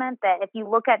environment. That if you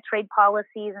look at trade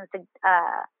policies and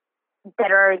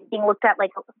that are being looked at, like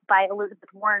by Elizabeth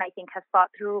Warren, I think has thought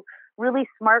through really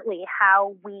smartly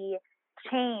how we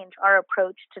change our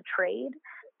approach to trade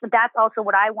that's also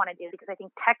what I want to do, because I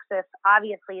think Texas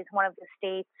obviously is one of the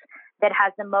states that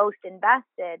has the most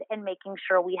invested in making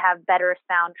sure we have better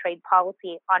sound trade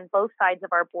policy on both sides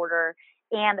of our border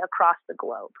and across the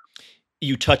globe.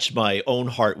 You touched my own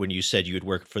heart when you said you had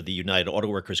worked for the United Auto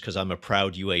Workers, because I'm a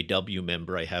proud UAW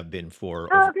member. I have been for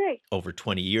Great. over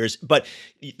 20 years. But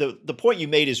the point you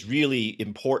made is really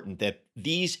important, that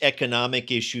these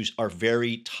economic issues are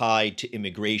very tied to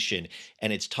immigration,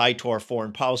 and it's tied to our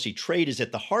foreign policy. Trade is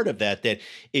at the heart of that, that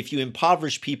if you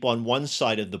impoverish people on one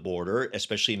side of the border,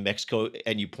 especially in Mexico,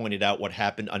 and you pointed out what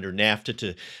happened under NAFTA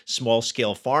to small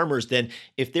scale farmers, then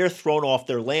if they're thrown off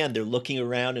their land, they're looking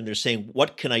around and they're saying,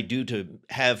 what can I do to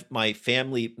have my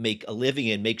family make a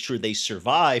living and make sure they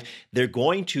survive? They're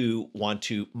going to want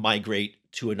to migrate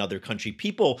to another country.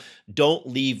 People don't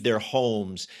leave their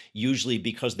homes usually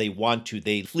because they want to.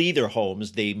 They flee their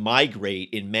homes. They migrate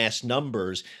in mass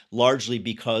numbers, largely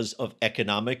because of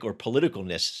economic or political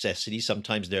necessity.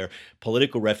 Sometimes they're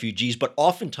political refugees, but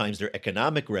oftentimes they're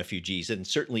economic refugees. And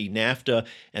certainly NAFTA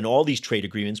and all these trade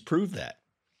agreements prove that.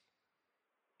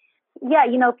 Yeah,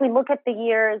 if we look at the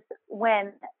years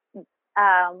when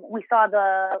we saw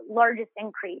the largest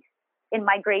increase in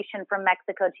migration from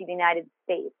Mexico to the United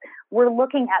States, we're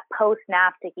looking at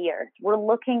post-NAFTA years. We're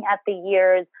looking at the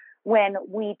years when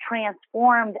we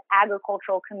transformed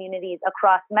agricultural communities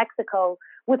across Mexico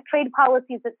with trade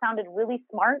policies that sounded really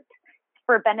smart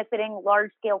for benefiting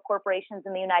large-scale corporations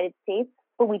in the United States,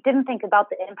 but we didn't think about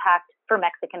the impact for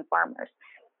Mexican farmers.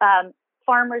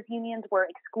 Farmers' unions were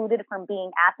excluded from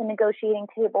being at the negotiating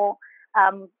table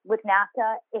with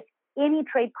NAFTA. If any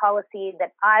trade policy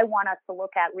that I want us to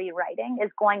look at rewriting is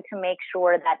going to make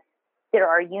sure that there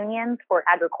are unions for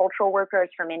agricultural workers,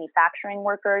 for manufacturing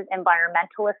workers,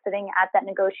 environmentalists sitting at that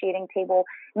negotiating table,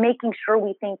 making sure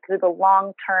we think through the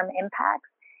long-term impacts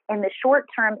and the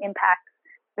short-term impacts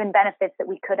and benefits that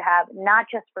we could have, not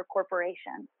just for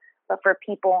corporations, but for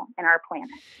people and our planet.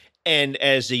 And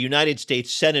as a United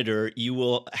States Senator, you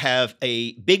will have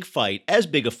a big fight, as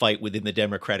big a fight within the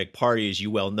Democratic Party, as you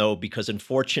well know, because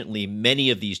unfortunately, many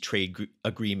of these trade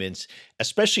agreements,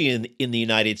 especially in the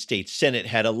United States Senate,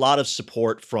 had a lot of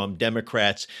support from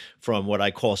Democrats, from what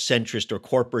I call centrist or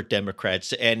corporate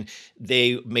Democrats. And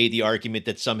they made the argument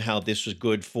that somehow this was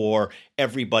good for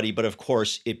everybody. But of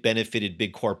course, it benefited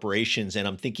big corporations. And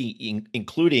I'm thinking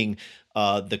including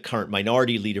the current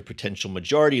minority leader, potential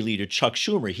majority leader, Chuck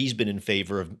Schumer. He's been in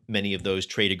favor of many of those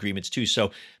trade agreements too.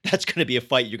 So that's going to be a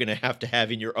fight you're going to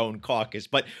have in your own caucus.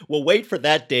 But we'll wait for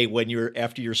that day when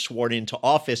after you're sworn into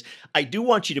office. I do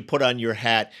want you to put on your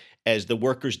hat as the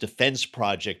Workers' Defense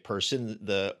Project person,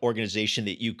 the organization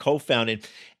that you co-founded.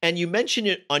 And you mentioned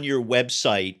it on your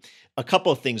website. A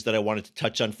couple of things that I wanted to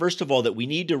touch on. First of all, that we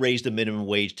need to raise the minimum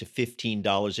wage to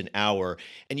 $15 an hour.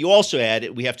 And you also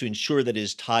added we have to ensure that it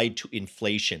is tied to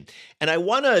inflation. And I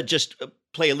want to just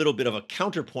play a little bit of a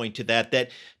counterpoint to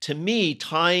that to me,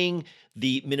 tying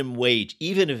the minimum wage,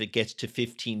 even if it gets to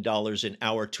 $15 an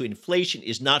hour, to inflation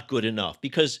is not good enough.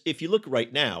 Because if you look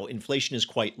right now, inflation is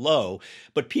quite low,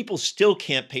 but people still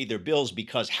can't pay their bills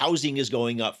because housing is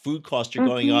going up, food costs are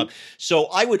going up. So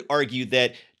I would argue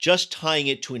that just tying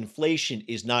it to inflation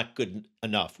is not good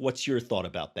enough. What's your thought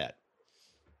about that?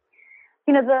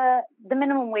 The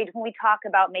minimum wage, when we talk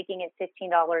about making it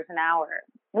 $15 an hour,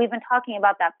 we've been talking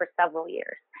about that for several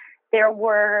years.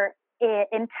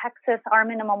 In Texas, our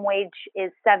minimum wage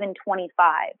is $7.25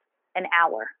 an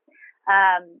hour.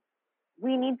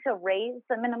 We need to raise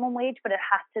the minimum wage, but it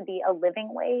has to be a living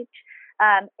wage.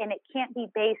 And it can't be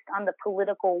based on the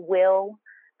political will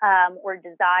or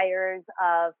desires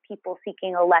of people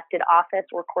seeking elected office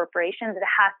or corporations. It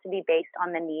has to be based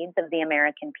on the needs of the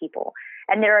American people.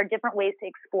 And there are different ways to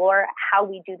explore how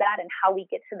we do that and how we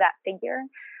get to that figure.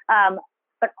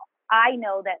 But I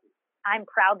know that I'm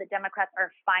proud that Democrats are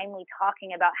finally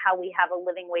talking about how we have a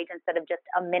living wage instead of just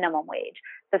a minimum wage.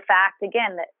 The fact,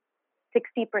 again, that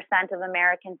 60% of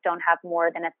Americans don't have more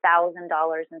than $1,000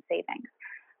 in savings.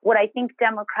 What I think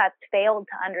Democrats failed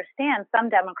to understand, some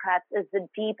Democrats, is the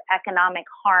deep economic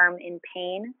harm and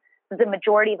pain the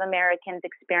majority of Americans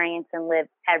experience and live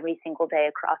every single day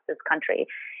across this country.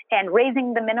 And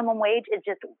raising the minimum wage is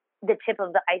just the tip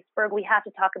of the iceberg. We have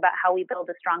to talk about how we build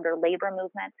a stronger labor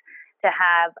movement, to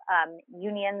have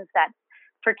unions that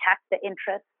protect the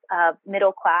interests of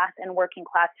middle class and working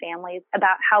class families,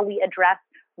 about how we address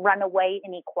runaway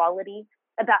inequality,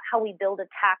 about how we build a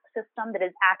tax system that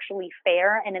is actually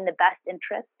fair and in the best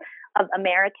interest of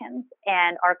Americans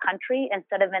and our country,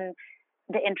 instead of in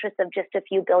the interest of just a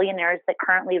few billionaires that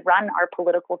currently run our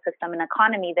political system and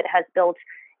economy that has built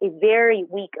a very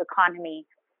weak economy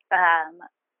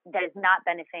that is not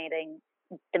benefiting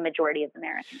the majority of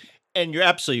Americans. And you're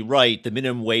absolutely right. The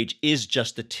minimum wage is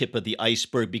just the tip of the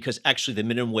iceberg, because actually the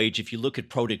minimum wage, if you look at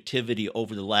productivity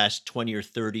over the last 20 or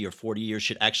 30 or 40 years,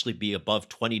 should actually be above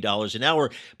 $20 an hour.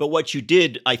 But what you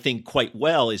did, I think, quite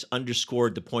well is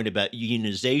underscored the point about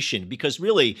unionization, because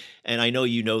really, and I know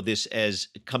you know this as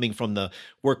coming from the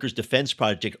Workers' Defense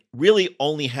Project, really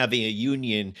only having a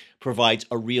union provides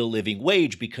a real living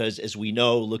wage, because as we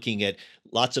know, looking at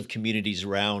lots of communities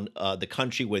around the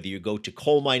country, whether you go to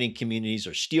coal mining communities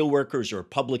or steel workers or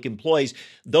public employees,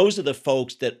 those are the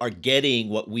folks that are getting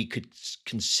what we could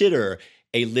consider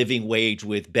a living wage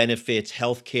with benefits,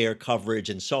 healthcare coverage,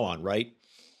 and so on, right?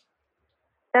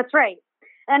 That's right.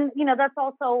 And, that's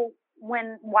also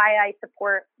why I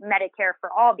support Medicare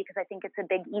for all, because I think it's a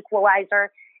big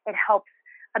equalizer. It helps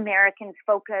Americans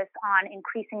focus on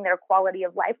increasing their quality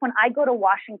of life. When I go to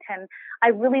Washington, I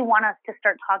really want us to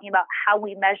start talking about how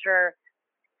we measure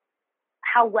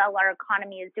how well our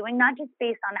economy is doing, not just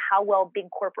based on how well big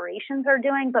corporations are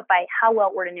doing, but by how well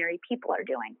ordinary people are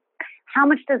doing. How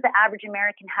much does the average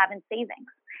American have in savings?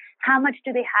 How much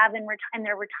do they have in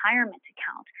their retirement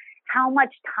account? How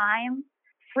much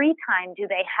free time do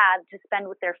they have to spend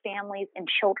with their families and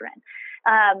children?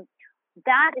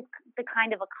 That is the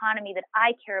kind of economy that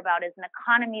I care about, is an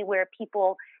economy where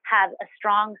people have a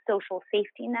strong social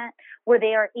safety net, where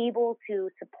they are able to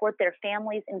support their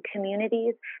families and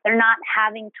communities. They're not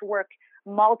having to work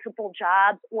multiple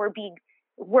jobs or be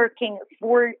working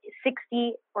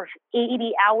 60 or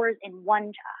 80 hours in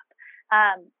one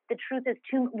job. The truth is,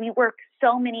 we work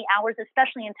so many hours,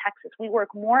 especially in Texas. We work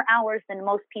more hours than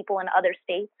most people in other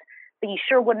states, but you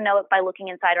sure wouldn't know it by looking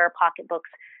inside our pocketbooks,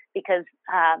 because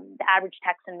the average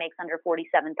Texan makes under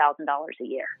 $47,000 a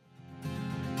year.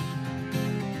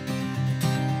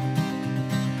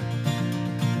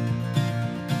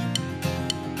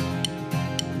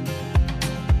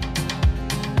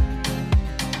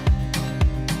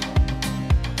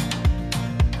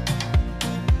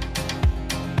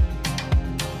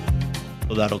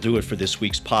 Well, that'll do it for this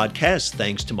week's podcast.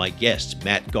 Thanks to my guests,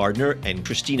 Matt Gardner and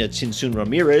Christina Tsinsun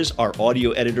Ramirez. Our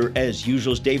audio editor, as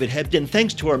usual, is David Hebden.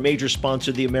 Thanks to our major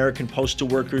sponsor, the American Postal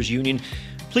Workers Union.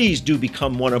 Please do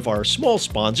become one of our small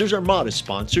sponsors, our modest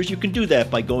sponsors. You can do that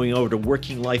by going over to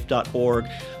workinglife.org,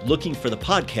 looking for the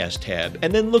podcast tab,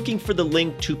 and then looking for the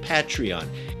link to Patreon.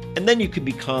 And then you can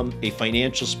become a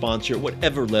financial sponsor at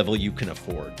whatever level you can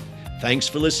afford. Thanks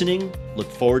for listening. Look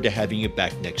forward to having you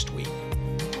back next week.